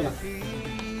আমার 100 দিও না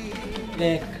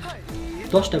দেখ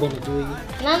 10টা বলো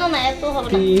 2 না না না এত হবে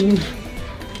না 3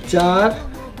 4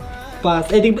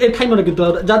 5 এই থাইমো না কিন্তু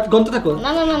যা গন্তে থাকো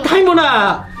না না না থাইমো না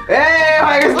এই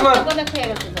হয়ে গেছে তোমার কোনে খেয়ে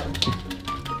গেছে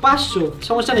 500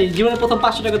 সমস্যা নেই জীবনের প্রথম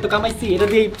 500 টাকা তো কামাইছি এটা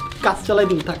দিয়ে কাজ চালাই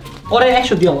দিন থাক পরে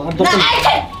 100 দিও আর দরকার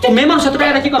তো মেমান 100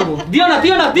 টাকা কি করব দিও না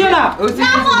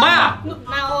মা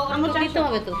না ও আমার দিতে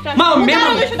হবে তো মা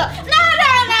মেমান না না না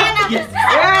না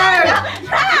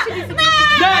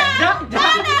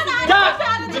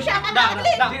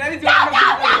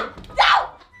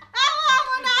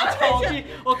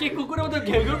ওকে কুকুরের মতো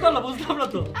ঘেউ ঘেউ করলো বুঝলাম না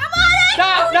তো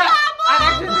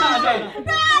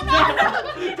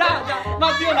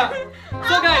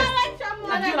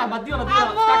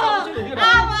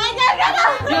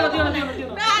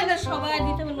সবাই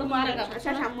দিতে হবে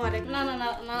না না না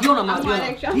দিও না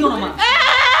মা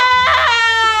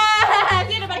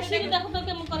দেখো তো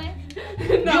কেমন করে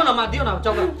দিও না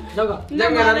যাও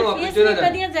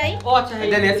দিয়ে যাই ও আচ্ছা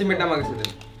এটা এসিমেন্ট আমাকে দিন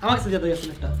আমাকে সাথে দাও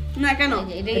ইয়াসিনটা না কেন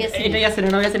এটা ইয়াসিন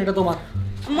না ইয়াসিন এটা তোমার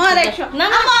আমার 100 না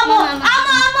না আমার 100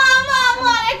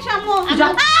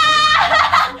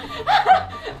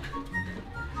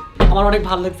 আমার অনেক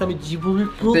ভালো লাগছে আমি জীবনের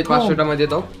প্রথম 500 টাকা দিয়ে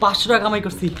দাও 500 টাকা কামাই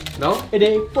করছি দাও এটা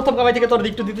প্রথম কামাই থেকে তোর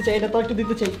একটু দিতে চাই এটা তোর একটু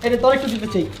দিতে চাই এটা তোর একটু দিতে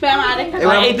চাই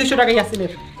এবার এই 200 টাকা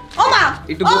ইয়াসিনের ও মা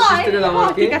একটু বকশিস দিয়ে দাও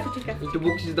আমাকে ঠিক আছে একটু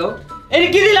বকশিস দাও এটা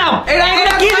কি দিলাম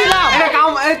এটা কি দিলাম এটা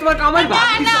কাম এই তোমার কামাই ভাগ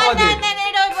দিছো আমাদের না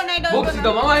এটা হইব না এটা বকশিস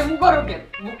দাও মামা আমি মুখ করো কেন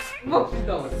বকশিস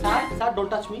দাও স্যার ডোন্ট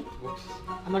টাচ মি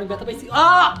আমার ব্যথা পাইছি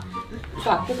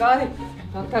কাটতে কারে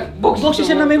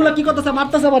বকশিসের নামে এগুলা কি করতেছে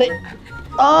মারতেছে আমারে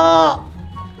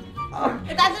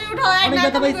তাড়াতাড়ি উঠো অনেক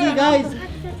ব্যথা পাইছি গাইস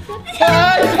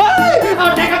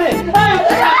টাকা দে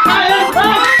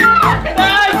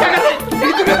টাকা দে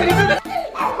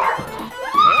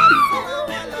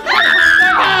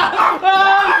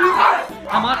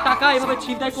আমার টাকা এভাবে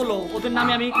ছিনতাই করলো ওদের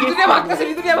নামে আমি ঋতু দিয়ে ভাগতাছে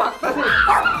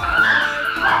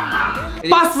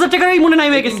 5000 টাকারই মনে নাই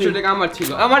হয়ে গেছে 300 টাকা আমার ছিল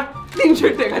আমার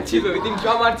 300 টাকা ছিল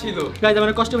 300 আমার ছিল গাইস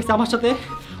আমার কষ্ট হইছে আমার সাথে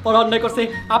ওরা অন্যায় করছে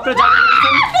আপনারা জানেন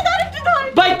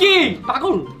ভাই কি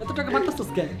পাগল এত টাকা মারতাছস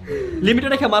কেন লিমিটে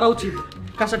রেখে মারা উচিত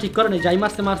কাজটা ঠিক করে নাই যাই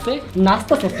মারছে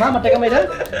নাচতাছস না আমার টাকা মাইরা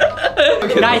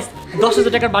গাইস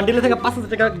 10000 টাকার বান্ডিলে থেকে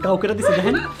 5000 টাকা গাও করে দিছে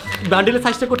দেখেন বান্ডিলের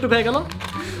সাইজটা কত হয়ে গেল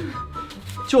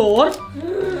চোর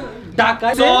টাকা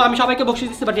তো আমি সবাইকে বকশিশ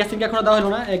দিচ্ছি বাট ইয়াসিনকে এখনো দেওয়া হলো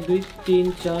না 1 2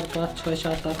 3 4 5 6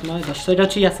 7 8 9 10 এটা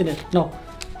হচ্ছে ইয়াসিনের নাও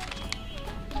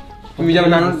তুমি যাবে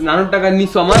নানুর টাকা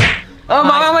নিছো আমার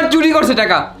মামা আমার চুরি করছে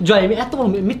টাকা জয় আমি এত বড়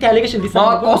মিথ্যা অ্যালিগেশন দিছি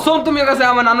মামা কসম তুমি কাছে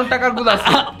আমার নানুর টাকার গুলো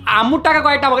আছে আম্মুর টাকা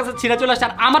কয়টা আমার কাছে ছিঁড়ে চলে আসছে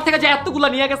আর আমার থেকে যে এতগুলো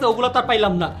নিয়ে গেছে ওগুলো তো আর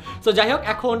পাইলাম না তো যাই হোক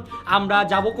এখন আমরা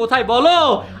যাব কোথায় বলো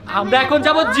আমরা এখন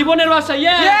যাব জীবনের বাসায়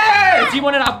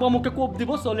জীবনের আব্বু আম্মুকে কোপ দিব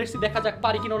সো লেটস সি দেখা যাক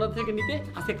পারি কিনা ওনাদের থেকে নিতে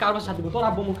আজকে কার বাসা দিব তোর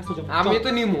আব্বু আম্মুর কাছে যাব আমি তো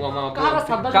নিমু মামা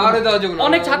কারে দেওয়া যাবে না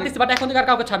অনেক ছাড় দিছি বাট এখন থেকে আর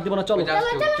কাউকে ছাড় দিব না চলো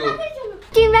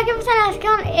টিম রাকিব হোসেন আজকে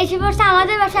এসে পড়ছে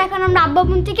আমাদের বাসায় এখন আমরা আব্বু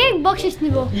আম্মু থেকে বকশিশ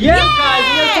নিব yes guys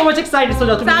we are so much excited so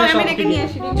তুমি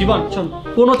জীবন শোন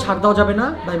কোনো ছাড় দেওয়া যাবে না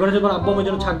ভাই বোনের যখন আব্বু আম্মুর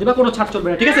জন্য ছাড় দিবা কোনো ছাড় চলবে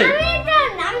না ঠিক আছে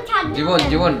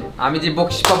জীবন আমি যে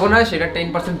বকশিশ পাবো না সেটা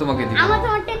 10% তোমাকে দিব আমার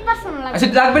তোমার 10% লাগবে আচ্ছা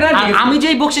লাগবে না ঠিক আছে আমি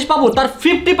যেই বকশিশ পাবো তার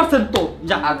 50% তো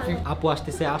যা আপু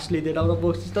আসতেছে আসলে দেন আমরা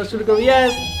বকশিশটা শুরু করব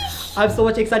yes I am so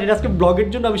much excited আজকে ব্লগের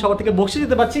জন্য আমি সবার থেকে বকশিশ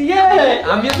দিতে পারছি ইয়ে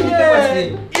আমিও তো নিতে পারছি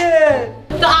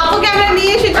তো আপুকে আমরা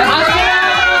নিয়ে এসেছি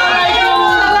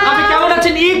আপনি কেমন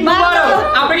আছেন ঈদ মুবারক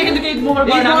আপনাকে কিন্তু ঈদ মুবারক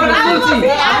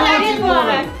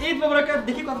ঈদ মুবারক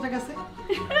দেখি কত টাকা আছে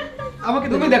আমাকে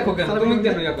তুমি দেখো কেন তুমি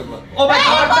কেন ইয়া করবা ও ভাই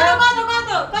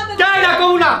কত যাই না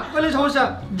কও না বলে সমস্যা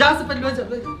যা সে পেলে যা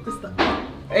কুস্তা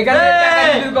এখানে টাকা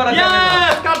রিভিল করা যাবে না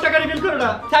ইয়েস কার টাকা রিভিল করো না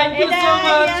থ্যাংক ইউ সো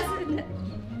মাচ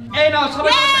এই নাও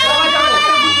সবাই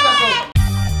বুঝতে রাখো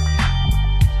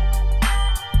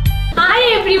হাই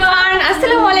এভরিওয়ান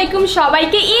আসসালামু আলাইকুম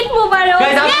সবাইকে ঈদ মোবারক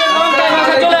গাইস আপনাদের লং টাইম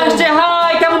আসা চলে আসছে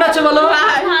হাই কেমন আছো বলো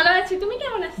ভালো আছি তুমি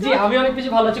কেমন আছো জি আমি অনেক বেশি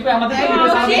ভালো আছি কই আমাদের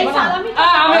সালামি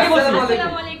আমাকে বলছি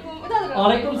আসসালামু আলাইকুম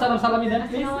ওয়ালাইকুম সালাম, সালামি দেন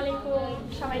প্লিজ। আসসালামু আলাইকুম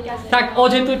সবাইকে আসসালাম। থাক, ও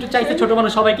যেহেতু একটু চাইছে ছোট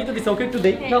মানুষ, সবাইকে তো দিছে, ওকে একটু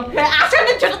দেই। নাও।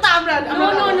 আসলে ছোট তো আমরা। No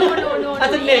no no no no.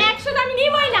 আচ্ছা নে। 100 আমি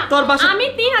নিবই না। তোর বাসা আমি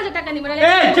 3000 টাকা নিব না।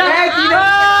 এই যা,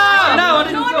 না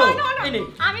ওরে নো দিছো। No no. এই নে।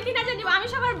 আমি 3000 নিব। আমি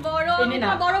সবার বড়, এই নে না।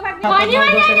 বড় ভাগ। হয়নি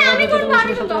আমি করব,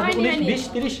 আমি করব। 20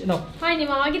 30 নাও। হয়নি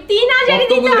মামা, আমাকে 3000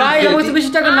 দিতে হবে। গাইস আমার কাছে বেশি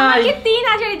টাকা নাই। আমাকে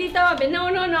 3000 দিতে হবে। No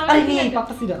no no. আরে নেই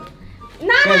পাতাছি না।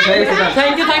 না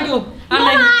থ্যাংক ইউ থ্যাংক ইউ। আর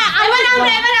নাই।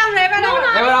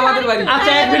 এবার আমাদের বাড়ি।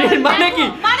 আচ্ছা এক মিনিট, মানে কি?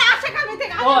 মানে আশা কামি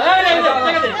থেকে। ও এই নে,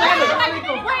 টাকা দে।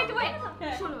 ওয়েট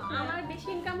শোনো, আমার বেশি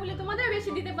ইনকাম হলে তোমাদের বেশি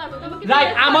দিতে পারবো। তোমাকে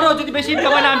রাইট, আমারও যদি বেশি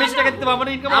ইনকাম হয় না, আমি বেশি টাকা দিতে পারবো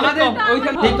না। ইনকাম আমাদের কম।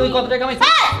 ওইখানে দেখ তুই কত টাকা কামাইছিস?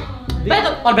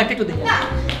 আর ব্যাগটা একটু দে।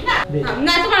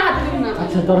 না তোমার হাতে দেব না।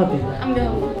 আচ্ছা তোরা দে। আমি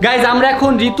দেব। গাইস আমরা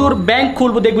এখন ঋতুর ব্যাংক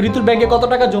খুলবো, দেখবো ঋতুর ব্যাংকে কত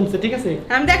টাকা জমছে, ঠিক আছে?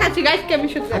 আমি দেখাচ্ছি গাইস কে আমি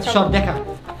শুধু। আচ্ছা সব দেখা।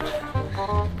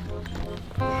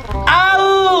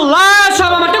 আল্লাহ,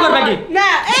 সব আমার টাকার ব্যাগে। না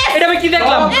এটা আমি কি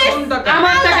দেখলাম?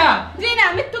 আমার টাকা। জি না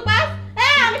মৃত্যু পাস।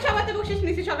 আমি সবাইতে বকশিশ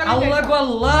নিছি সকালে। আল্লাহ গো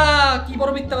আল্লাহ, কি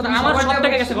বড় মিথ্যা কথা, আমার সব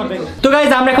টাকা গেছে করবে। তো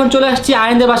গাইস আমরা এখন চলে আসছি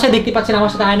আয়নের বাসায়, দেখতে পাচ্ছেন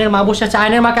আমার সাথে আয়নের মা বসে আছে।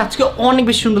 আয়নের মাকে আজকে অনেক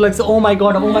বেশি সুন্দর লাগছে। ও মাই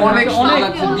গড, ও মাই গড, অনেক সুন্দর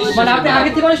লাগছে, মানে আপনি আগে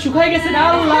থেকে অনেক শুকায় গেছেন।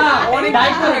 আল্লাহ অনেক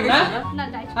ডাইট করেন না? না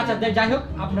যাই। আচ্ছা যাই হোক,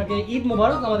 আপনাকে ঈদ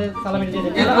মুবারক, আমাদের সালামি দিয়ে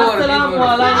দেন। ঈদ মুবারক, আসসালামু ঈদ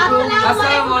মুবারক। আলাইকুম।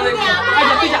 আসসালামু আলাইকুম।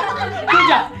 আচ্ছা তুই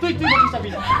যা, তুই বকিস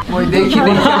না। ওই দেখি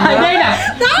দেই না।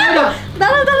 দাঁড়াও।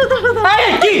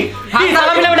 এই কি কি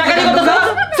সালামি নামে ডাকাতি করতেছ?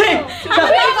 সি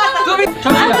তুমি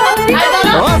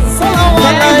আসসালামু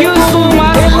থ্যাংক ইউ সো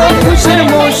মাচ। খুশির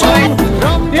মৌসুম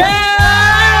ইয়েস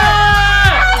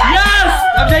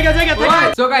আব জায়গা জায়গা থেকে।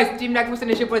 So guys team Rakib Hossain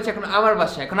এসে পড়েছে এখন আমার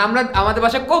বাসায়। এখন আমরা আমাদের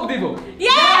বাসায় কোপ দিব।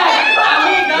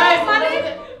 আমি গাইস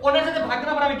ওনার সাথে ভাগ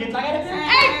না, আমি গেট লাগাই রাখছি।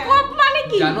 এই কোপ মানে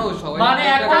কি? জানো সবাই মানে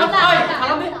এখন ওই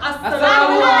সালামি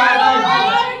আসসালামু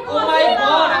আলাইকুম। ও মাই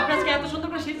গড, আপনি আজকে এত সুন্দর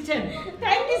করে সেজেছেন।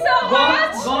 Thank you so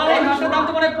much. গলার এই হারটার দাম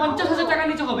তো মানে 50,000 টাকা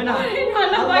নিচে হবে না।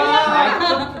 ভালো ভাইয়া।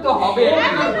 তো হবে।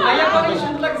 ভাইয়া কত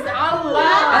সুন্দর লাগছে।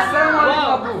 আল্লাহ, আসসালামু আলাইকুম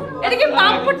আপু। এটা কি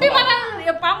পাম্পটি মানে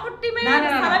পাম্পটি মে না, না, না,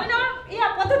 না। সালামি না ইয়া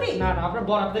পদ্ধতি? না না, আপনার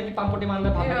বড় আপনাদের কি পাম্পটি মারলে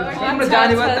ভালো লাগে? আমরা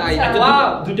জানি বা তাই। ওয়াও,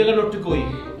 2 টাকার নোটটি কই?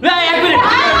 এই এক মিনিট।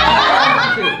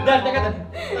 দেন টাকা দেন।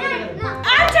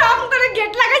 আচ্ছা আপনারা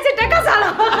গেট লাগাইছে টাকা ছাড়া।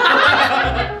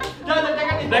 দেন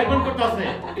টাকা দিন। ব্যাকবোন করতে আছে।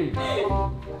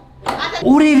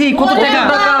 ওরে রে কত টাকা।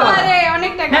 আরে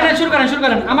অনেক টাকা। না না শুরু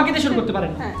করেন, আমাকে দিয়ে শুরু করতে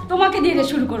পারেন। হ্যাঁ, তোমাকে দিয়ে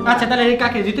শুরু করব। আচ্ছা তাহলে এই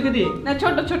কাকে ঋতুকে দিয়ে? না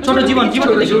ছোট ছোট ছোট জীবন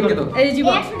দিয়ে শুরু করতে। এই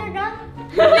জীবন 100 টাকা।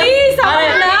 প্লিজ আরে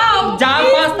নাও। যা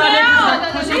পাস তাহলে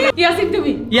খুশি। ইয়াসিন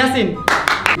তুমি। ইয়াসিন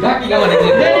বাকি কেমন আছে?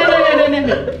 নে।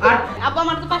 আর আপু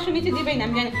আমার তো 500 নিচে দিবেই না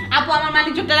আমি জানি। আপু আমার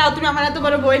মালিক জোটটা দাও, তুমি আমার এত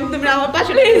বড় বোন, তুমি আমার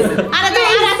 500 প্লিজ। আরে দাও,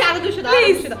 আরে 200 দাও,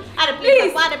 প্লিজ। আরে প্লিজ,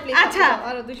 আরে প্লিজ। আচ্ছা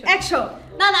আরে 200। 100।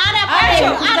 না না আরে 500।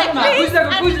 আরে প্লিজ।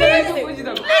 বুঝ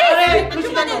দাও।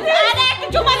 আরে আরে একটু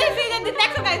জমা দিয়ে দিয়ে দিন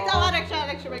 100 গাইস দাও, আর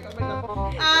 100 ভাই কর।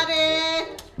 আরে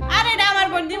আরে এটা আমার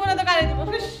বোন জীবনে তো কারে দিব।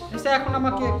 এসে এখন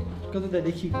আমাকে কত দেয়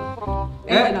দেখি।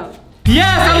 হ্যাঁ।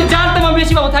 ইয়েস, আমি জানতাম আমি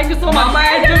বেশি পাবো। Thank you so much. মামা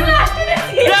এর জন্য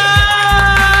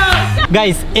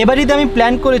গাইস এবারই আমি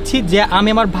প্ল্যান করেছি যে আমি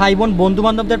আমার ভাই বোন বন্ধু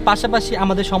বান্ধবদের পাশাপাশি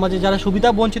আমাদের সমাজে যারা সুবিধা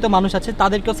বঞ্চিত মানুষ আছে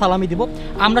তাদেরকেও সালামি দিব।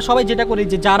 আমরা সবাই যেটা করি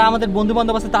যে যারা আমাদের বন্ধু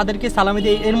বান্ধব আছে তাদেরকে সালামি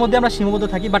দিই, এর মধ্যে আমরা সীমাবদ্ধ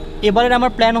থাকি। বাট এবারের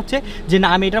আমার প্ল্যান হচ্ছে যে না,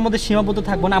 আমি এটার মধ্যে সীমাবদ্ধ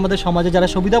থাকবো না, আমাদের সমাজে যারা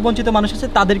সুবিধা বঞ্চিত মানুষ আছে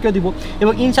তাদেরকেও দিব।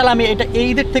 এবং ইনশাল্লাহ আমি এটা এই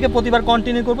ঈদের থেকে প্রতিবার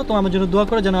কন্টিনিউ করবো। তোমার আমার জন্য দোয়া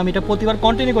করো যেন আমি এটা প্রতিবার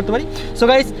কন্টিনিউ করতে পারি। সো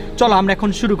গাইস চলো আমরা এখন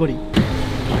শুরু করি।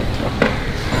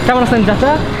 কেমন আছেন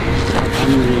চাচা?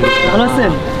 ভালো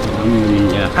আছেন?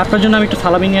 আপনার জন্য আমি একটু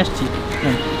সালামি নিয়ে আসছি।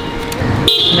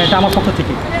 এটা আমার পক্ষ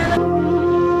থেকে।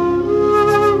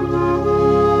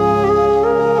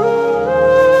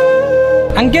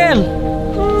 আঙ্কেল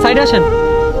সাইডে আসেন।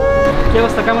 কি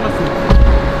অবস্থা, কেমন আছেন?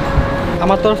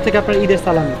 আমার তরফ থেকে আপনার ঈদের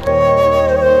সালামি।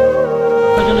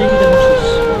 আপনার জন্য ঈদের বকশিশ।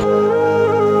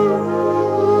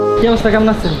 কি অবস্থা, কেমন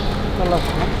আছেন?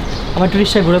 আমার একটু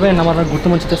রিক্সায় ঘুরে বেড়েন, আমার ঘুরতে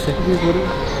মন চাইতেছে।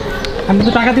 আমি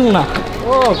তো টাকা দিব না।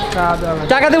 ও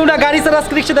টাকা দেবো না, গাড়ি স্যার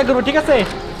আজকে রিক্সা করবো, ঠিক আছে?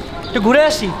 একটু ঘুরে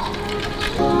আসি।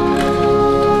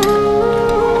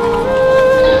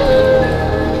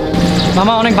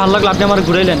 মামা অনেক ভালো লাগলো আপনি আমার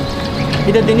ঘুরে এলেন।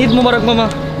 ঈদের দিন ঈদ মুবারক মামা।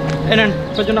 এনেন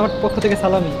তার জন্য আমার পক্ষ থেকে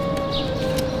সালামি।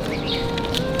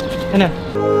 এনেন।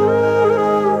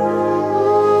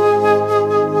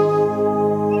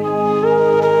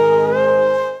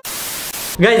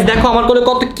 গাইস দেখো আমার কোলে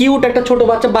কত কিউট একটা ছোট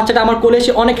বাচ্চা। বাচ্চাটা আমার কোলে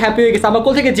এসে অনেক হ্যাপি হয়ে গেছে, আমার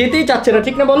কোল থেকে যেতেই চাচ্ছে না,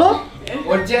 ঠিক না বলো?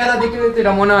 ওর চেহারা দেখে তো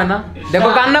এটা মনে হয় না। দেখো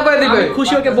কান্না করে দিবে।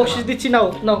 খুশি ওকে বকশিশ দিচ্ছি। নাও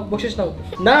নাও বকশিশ নাও।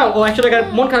 না ও 100 টাকার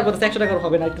মন খারাপ করতেছে, 100 টাকার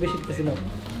হবে না, একটু বেশি দিতেছি। নাও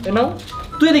নাও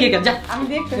তুই এদিকে কেন যা, আমি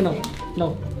দেখতে নাও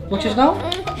নাও বকশিস নাও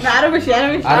না আরো বেশি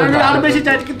আরো বেশি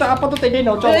চাই কিন্তু আপাতত এটাই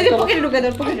নাও চলো পকেটে ঢুকে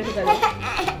দাও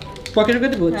পকেটে ঢুকে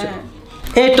দেবো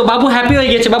এই তো বাবু হ্যাপি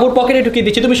হয়ে গেছে বাবুর পকেটে ঢুকিয়ে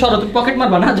দিচ্ছি তুমি সরো তুমি পকেট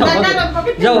মারবা না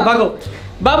যাও ভাগো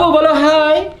বাবু বলো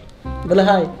হাই বলো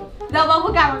হাই দাও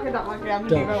বাবুকে আমাকে আমি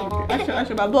দেব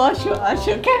আসো বাবু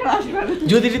আসো কেন আসবে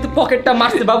যদি ঋতু পকেটটা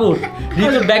মারছে বাবুর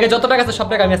ঋতুর ব্যাগে যত টাকা আছে সব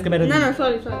টাকা আমি আজকে মেরে দিই না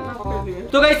সরি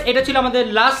তো গাইস এটা ছিল আমাদের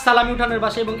লাস্ট সালামি উঠানোর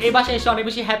বাসা এবং এই বাসায় এসে অনেক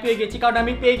বেশি হ্যাপি হয়ে গেছি কারণ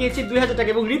আমি পেয়ে গেছি 2000 টাকা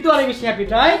এবং ঋতু অনেক বেশি হ্যাপি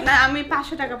তাই না আমি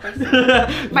 500 টাকা পাইছি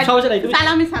সমস্যা নাই তুমি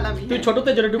সালামি তুই ছোটতে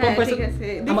জন্য একটু কম পাইছিস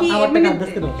আমার টাকা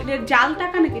আদাস করো এটা জাল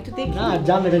টাকা নাকি একটু দেখি না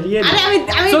জাল এটা রিয়েল আরে আমি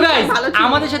সো গাইস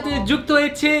আমাদের সাথে যুক্ত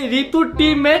হয়েছে ঋতুর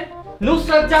টিমমেট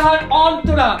নুসরাত জাহান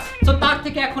অন্তরা সো তার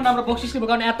থেকে এখন আমরা বকশিশ নেব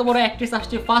কারণ এত বড় অ্যাক্ট্রেস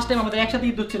আসছে ফার্স্ট টাইম আমাদের একসাথে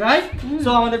ঈদ হচ্ছে রাইট সো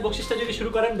আমাদের বকশিশটা যদি শুরু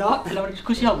করেন দাও তাহলে আমরা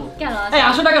খুশি হব এই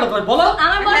 800 টাকা দাও বলো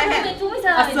আমার বলো তুমি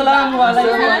সালামি আসসালামু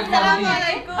আলাইকুম আসসালামু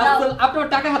আলাইকুম আপনারা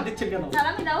টাকা হাত দিচ্ছেন কেন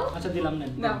সালামি দাও আচ্ছা দিলাম না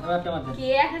আর একটা মাত্র কে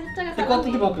 1000 টাকা কত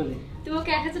দিব আপনাদের তুমি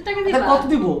ওকে 1000 টাকা দিবা কত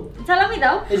দিব সালামি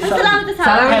দাও সালামি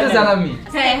তো সালামি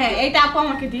হ্যাঁ এইটা আপু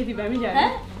আমাকে দিয়ে দিবে আমি জানি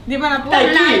দিবা না আপু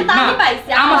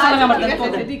আমার সালামি আমার দেন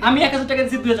আমি 1000 টাকা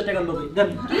দিছি 2000 টাকা লবি দেন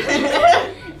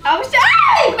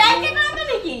অবশ্যই ব্যাংকে কত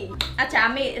নাকি আচ্ছা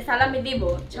আমি সালামি দিব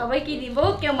সবাইকে দিব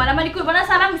কেউ মারামারি করবে না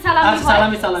সালামি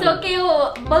হয় তো কেউ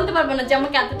বলতে পারবে না যে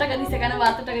আমাকে এত টাকা দিছে কেন বা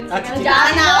এত টাকা দিছে কেন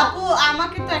জানি না আপু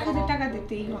আমাকে তো 1000 টাকা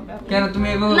দিতেই হবে কেন তুমি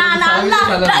এভাবে না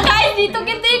গাইস রিতু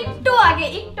কিন্তু একটু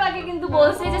আগে কিন্তু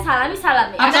বলছে যে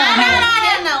সালামি আচ্ছা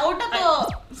না ওটা তো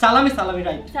সালামি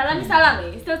রাইট সালামি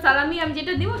তো সালামি আমি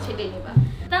যেটা দিব সেটাই নিবা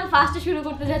তো আমি ফার্স্টে শুরু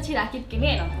করতে যাচ্ছি রাকিবকে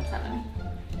নিয়ে নাও সালামি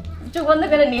চোখ বন্ধ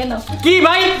করে নিয়ে নাও কি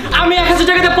ভাই আমি 1000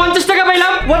 টাকাতে 50 টাকা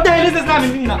পাইলাম what the hell is this আমি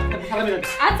না সালামি দাও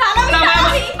আচ্ছা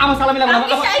সালামি আমার সালামি লাগবে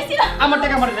আমার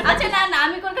টাকা আমার দেন আচ্ছা না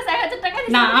আমি কোন কাছে 1000 টাকা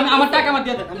দিছি না আমি আমার টাকা আমার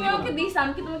দিয়ে দেন তুমি ওকে দিছ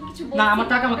আমি কি তোমাকে কিছু বলছি না আমার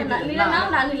টাকা আমাকে দেন নিলে নাও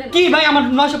না নিলে কি ভাই আমার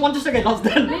 950 টাকা লস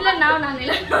দেন নিলে নাও না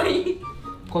নিলে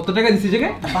কত টাকা দিছিস জায়গা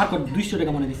বার কর 200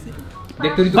 টাকা মনে দিছে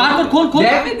দেখ তো বার কর খোল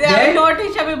নোট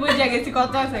হিসাবে বুঝে গেছি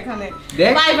কত আছে এখানে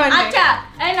দেখ আচ্ছা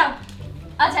এই নাও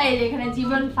আচ্ছা এই যে এখানে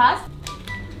জীবন ফার্স্ট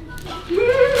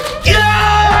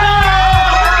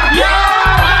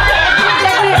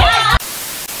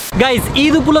গাইজ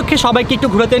ঈদ উপলক্ষে সবাইকে একটু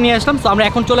ঘুরাতে নিয়ে আসলাম তো আমরা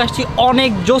এখন চলে আসছি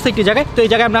অনেক জোস একটি জায়গায় তো এই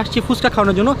জায়গায় আমরা আসছি ফুচকা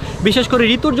খাওয়ানোর জন্য বিশেষ করে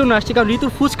ঋতুর জন্য আসছি কারণ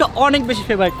ঋতুর ফুচকা অনেক বেশি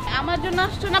ফেভারিট আমার জন্য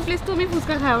আসছো না প্লিজ তুমি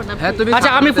ফুচকা খাও না হ্যাঁ তুমি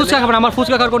আচ্ছা আমি ফুচকা খাবো না আমার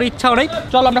ফুচকা খাওয়ার কোনো ইচ্ছাও নেই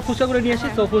চলো আমরা ফুচকা করে নিয়ে আসি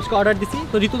তো ফুচকা অর্ডার দিছি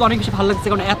তো ঋতু অনেক বেশি ভালো লাগছে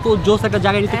কারণ এত জোস একটা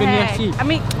জায়গায় ঋতুকে নিয়ে আসছি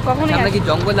আমি কখনোই আমরা কি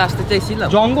জঙ্গলে আসতে চাইছিলাম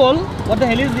জঙ্গল what the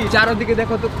hell is this চারদিকে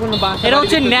দেখো তো কোনো বাসা এটা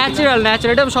হচ্ছে ন্যাচারাল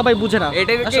এটা সবাই বুঝে না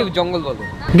এটাকে জঙ্গল বলে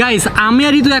গাইস আমি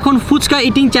আর ঋতু এখন ফুচকা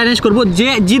ইটিং চ্যালেঞ্জ করব যে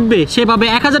জিতবে সে পাবে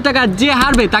 1000 টাকা যে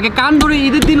হারবে তাকে কান ধরে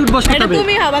ঈদের দিন উঠবস করতে হবে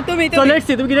তুমি হবা তুমি তো লেটস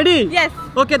সি তুমি কি রেডি ইয়েস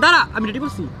ওকে দাঁড়া আমি রেডি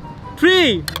করছি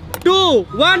 3 2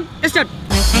 1 স্টার্ট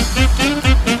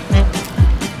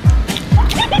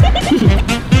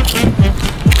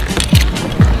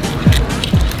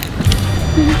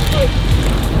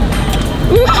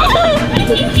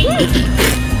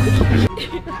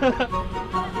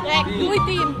এক দুই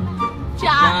তিন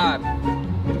চার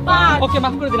ওকে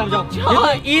মাফ করে দিলাম যাও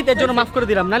ঈদের জন্য মাফ করে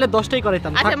দিলাম নালে 10টাই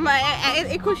করাইতাম আচ্ছা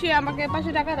এই খুশি আমাকে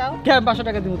 500 টাকা দাও কে 500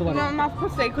 টাকা দিব তোমাকে মাফ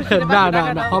করতে এই খুশি না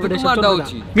হবে না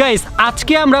গাইস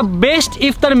আজকে আমরা বেস্ট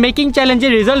ইফতার মেকিং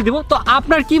চ্যালেঞ্জের রেজাল্ট দিব তো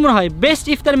আপনার কি মনে হয় বেস্ট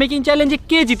ইফতার মেকিং চ্যালেঞ্জে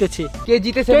কে জিতেছে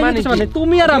মানে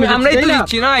তুমি আর আমি আমরাই তো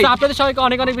জিতছি না তো আপনাদের সবাইকে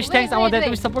অনেক অনেক বেশি থ্যাঙ্কস আমাদের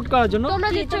এত সাপোর্ট করার জন্য তোমরা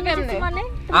জিতছো কেমনে মানে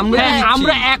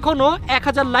আমরা এখনো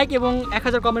 1000 লাইক এবং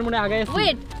 1000 কমেন্ট মনে আগে আছি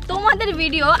ওয়েট তোমাদের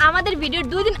ভিডিও আমাদের ভিডিও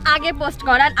 2 দিন আগে পোস্ট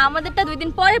করা আর আমাদেরটা 2 দিন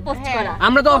পরে পোস্ট করা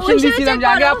আমরা তো অপশন দিছিলাম যে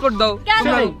আগে আপলোড দাও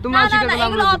তোমরা অস্বীকার করলে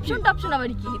আমরা অপশন আবার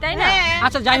কি তাই না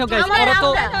আচ্ছা যাই হোক গাইস ওরা তো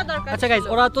আচ্ছা গাইস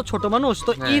ওরা তো ছোট মানুষ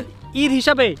তো ঈদ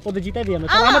হিসাবে ওদের জিতাই দিই আমরা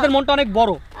আমাদের মনটা অনেক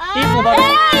বড় ঈদ মোবারক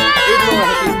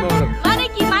মানে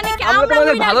কি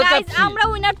আমরা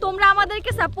উইনার তোমরা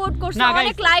আমাদেরকে সাপোর্ট করছো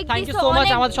অনেক লাইক দিছো থ্যাঙ্ক ইউ সো মাচ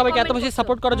আমাদের সবাইকে এত বেশি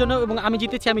সাপোর্ট করার জন্য এবং আমি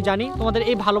জিতেছি আমি জানি তোমাদের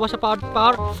এই ভালোবাসা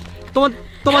পাওয়ার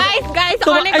তোমার গাইস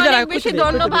অনেক বেশি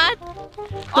ধন্যবাদ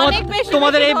অনেক বেশি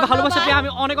তোমাদের এই ভালোবাসা পেয়ে আমি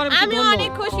অনেক বেশি আমি অনেক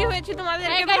খুশি হয়েছি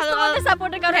তোমাদেরকে তোমাদের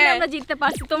সাপোর্টের কারণে আমরা জিততে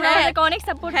পারছি তোমরা আমাদেরকে অনেক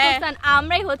সাপোর্ট করছেন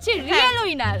আমরাই হচ্ছে রিয়েল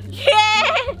উইনার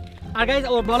আর গাইস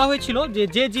ও বলা হয়েছিল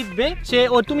যে জিতবে সে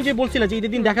তুমি যে বলছিলে যে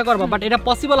ঈদের দিন দেখা করবা বাট এটা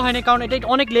পসিবল হয় না কারণ এটা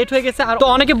অনেক লেট হয়ে গেছে আর তো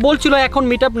অনেকে বলছিল এখন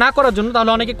মিট আপ না করার জন্য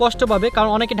তাহলে অনেকে কষ্ট পাবে কারণ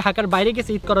অনেকে ঢাকার বাইরে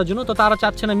গেছে ঈদ করার জন্য তো তারা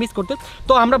চাচ্ছে না মিস করতে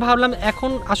তো আমরা ভাবলাম এখন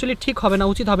আসলে ঠিক হবে না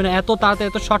উচিত হবে না এত তাড়াতাড়ি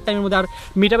এত শর্ট টাইমের মধ্যে আর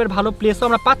মিট আপের ভালো প্লেসও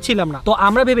আমরা পাচ্ছিলাম না তো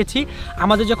আমরা ভেবেছি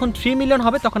আমাদের যখন 3 মিলিয়ন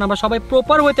হবে তখন আমরা সবাই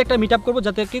প্রপার ওয়েতে একটা মিট আপ করবো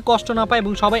যাতে কি কষ্ট না পায়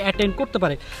এবং সবাই অ্যাটেন্ড করতে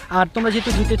পারে আর তোমরা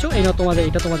যেহেতু জিতেছো এই না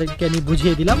তোমাদেরকে আমি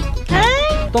বুঝিয়ে দিলাম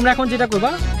তোমরা এখন যেটা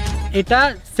করবা এটা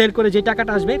সেল করে যে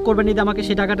টাকাটা আসবে কোরবানি ঈদে আমাকে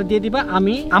সেই টাকাটা দিয়ে দিবা,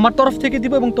 আমি আমার তরফ থেকে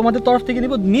দিব এবং তোমাদের তরফ থেকে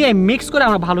দিব, নিয়ে মিক্স করে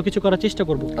আমরা ভালো কিছু করার চেষ্টা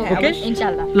করব। ওকে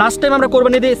ইনশাআল্লাহ। লাস্ট টাইম আমরা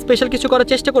কোরবানি ঈদে স্পেশাল কিছু করার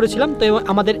চেষ্টা করেছিলাম, তো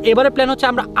আমাদের এবারে প্ল্যান হচ্ছে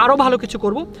আমরা আরো ভালো কিছু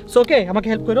করব। সো ওকে, আমাকে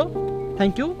হেল্প করো।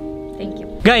 Thank you.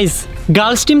 Guys,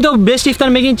 girls team তো বেস্ট ইফতার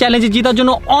মেকিং চ্যালেঞ্জে জেতার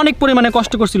জন্য অনেক পরিমাণে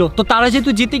কষ্ট করছিল, তো তারা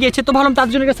যেহেতু জিতে গেছে তো ভাবলাম তার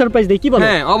জন্য একটা সারপ্রাইজ দেই, কি বলো?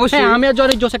 হ্যাঁ অবশ্যই, আমি আর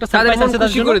জরি জোস একটা সারপ্রাইজ আছে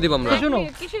তার জন্য করে দেব আমরা। শুনো,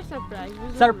 কিসের সারপ্রাইজ?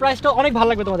 সারপ্রাইজটা অনেক ভালো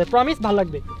লাগবে তোমাদের, প্রমিস ভালো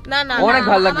লাগবে। না না অনেক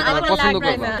ভালো লাগবে, তোমরা পছন্দ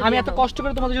করবে। আমি এত কষ্ট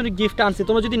করে তোমাদের জন্য গিফট আনছি,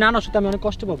 তোমরা যদি না নাও সেটা আমি অনেক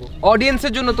কষ্ট পাবো।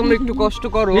 অডিয়েন্সের জন্য তোমরা একটু কষ্ট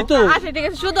করো। ঋতু, আচ্ছা ঠিক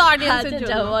আছে, শুধু অডিয়েন্সের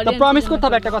জন্য। তো প্রমিস করতে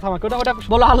হবে একটা কথা আমাকে, ওটা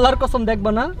বলো আল্লাহর কসম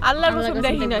দেখবা না? আল্লাহর কসম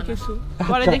দেখি না কিছু,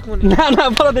 পরে দেখব না না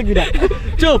পরে দেখবি না,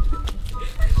 চুপ।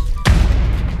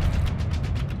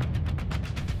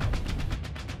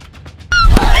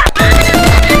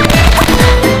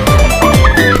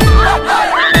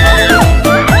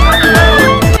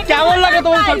 কেমন লাগে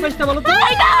তোমার সারপ্রাইজটা বলো তো?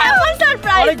 এটা কেমন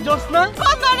সারপ্রাইজ? অনেক জোস না?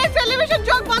 বন্ধনের সেলিব্রেশন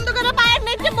চোখ বন্ধ করে পায়ের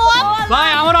নিচে বল। ভাই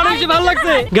আমার অনেক বেশি ভালো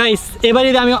লাগছে। গাইস, এবারে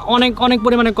আমি অনেক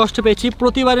পরিমাণে কষ্ট পেয়েছি,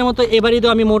 প্রতিবারের মতো এবারে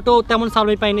আমি মোটেও তেমন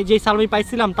সালামি পাইনি, যেই সালামি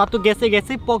পাইছিলাম তার তো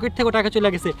গেছে পকেট থেকে টাকা চলে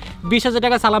গেছে। 20,000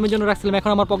 টাকা সালামের জন্য রাখছিলাম,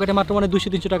 এখন আমার পকেটে মাত্র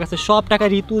 200-300 টাকা আছে, সব টাকা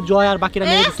ঋতু, জয় আর বাকিরা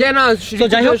নিয়ে গেছে। কেন তো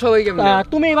যাই হোক, সবাই কেমন?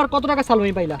 তুমি এবার কত টাকা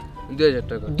সালামি পাইলা? 2000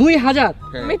 টাকা। 2000?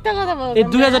 মিথ্যা কথা বল। এই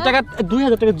 2000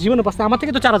 টাকা জীবনে পাচ্ছে, আমার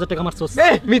থেকে তো 4000 টাকা মারছস।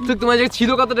 মিথ্যুক, তোমার যে ছিল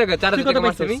কত টাকা? 4000 টাকা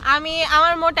মারছিস।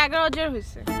 আমার মোট 11,000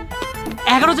 হইছে।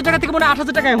 11,000 টাকা থেকে মনে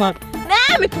 8,000 টাকা আমার। না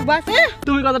মিথ্যুক বাসে।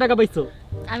 তুমি কত টাকা পাইছো?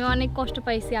 আমি অনেক কষ্ট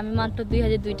পাইছি, আমি মাত্র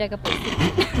 2002 টাকা পাইছি।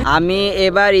 আমি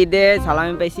এবার ঈদে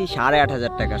সালামি পাইছি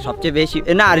 8,500 টাকা, সবচেয়ে বেশি।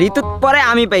 না, ঋতুর পরে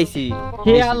আমি পাইছি।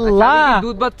 হে আল্লাহ,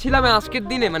 দুধ ভাত ছিলাম আজকের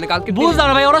দিনে, মানে কালকে বুঝলাম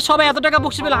না ভাই, ওরা সবাই এত টাকা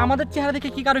বকশিস পেলে আমাদের চেহারা দেখে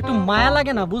কি কারো একটু মায়া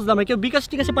লাগে না? বুঝলাম না, কেউ বিকাশ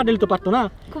টিকাশে পাঠালে তো পারতো না?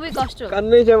 খুবই কষ্ট।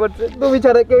 কান্নাই যাচ্ছে, তুমি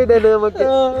ছাড়া কেউ দেয় না আমাকে।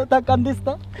 তা কান্দিস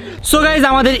না। সো গাইস,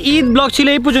 আমাদের ঈদ ব্লগ ছিল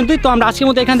এই পর্যন্তই, তো আমরা আজকের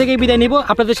মতো এখান থেকেই বিদায় নিব।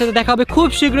 আপনাদের সাথে দেখা হবে খুব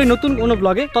শীঘ্রই নতুন কোনো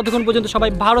ব্লগে, ততক্ষণ পর্যন্ত সবাই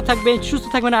ভালো থাকবেন, সুস্থ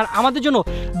থাকবেন আর আমাদের জন্য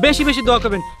বেশি বেশি দোয়া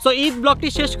করবেন। সো ঈদ ব্লগটি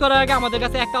শেষ করার আগে আমাদের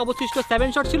কাছে একটা অবশিষ্ট 7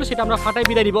 শট ছিল, সেটা আমরা ফাটাই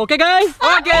বিদায় নিব। ওকে গাইস,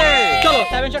 ওকে চলো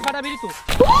 7 শট ফাটাবি ঋতু।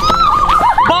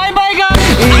 Bye bye guys.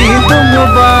 ঈদ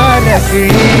মুবারক,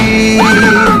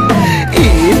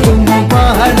 ঈদ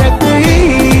মুবারক,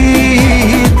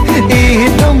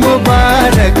 ঈদ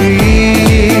মুবারক,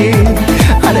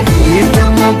 আরে ঈদ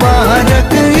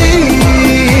মুবারক।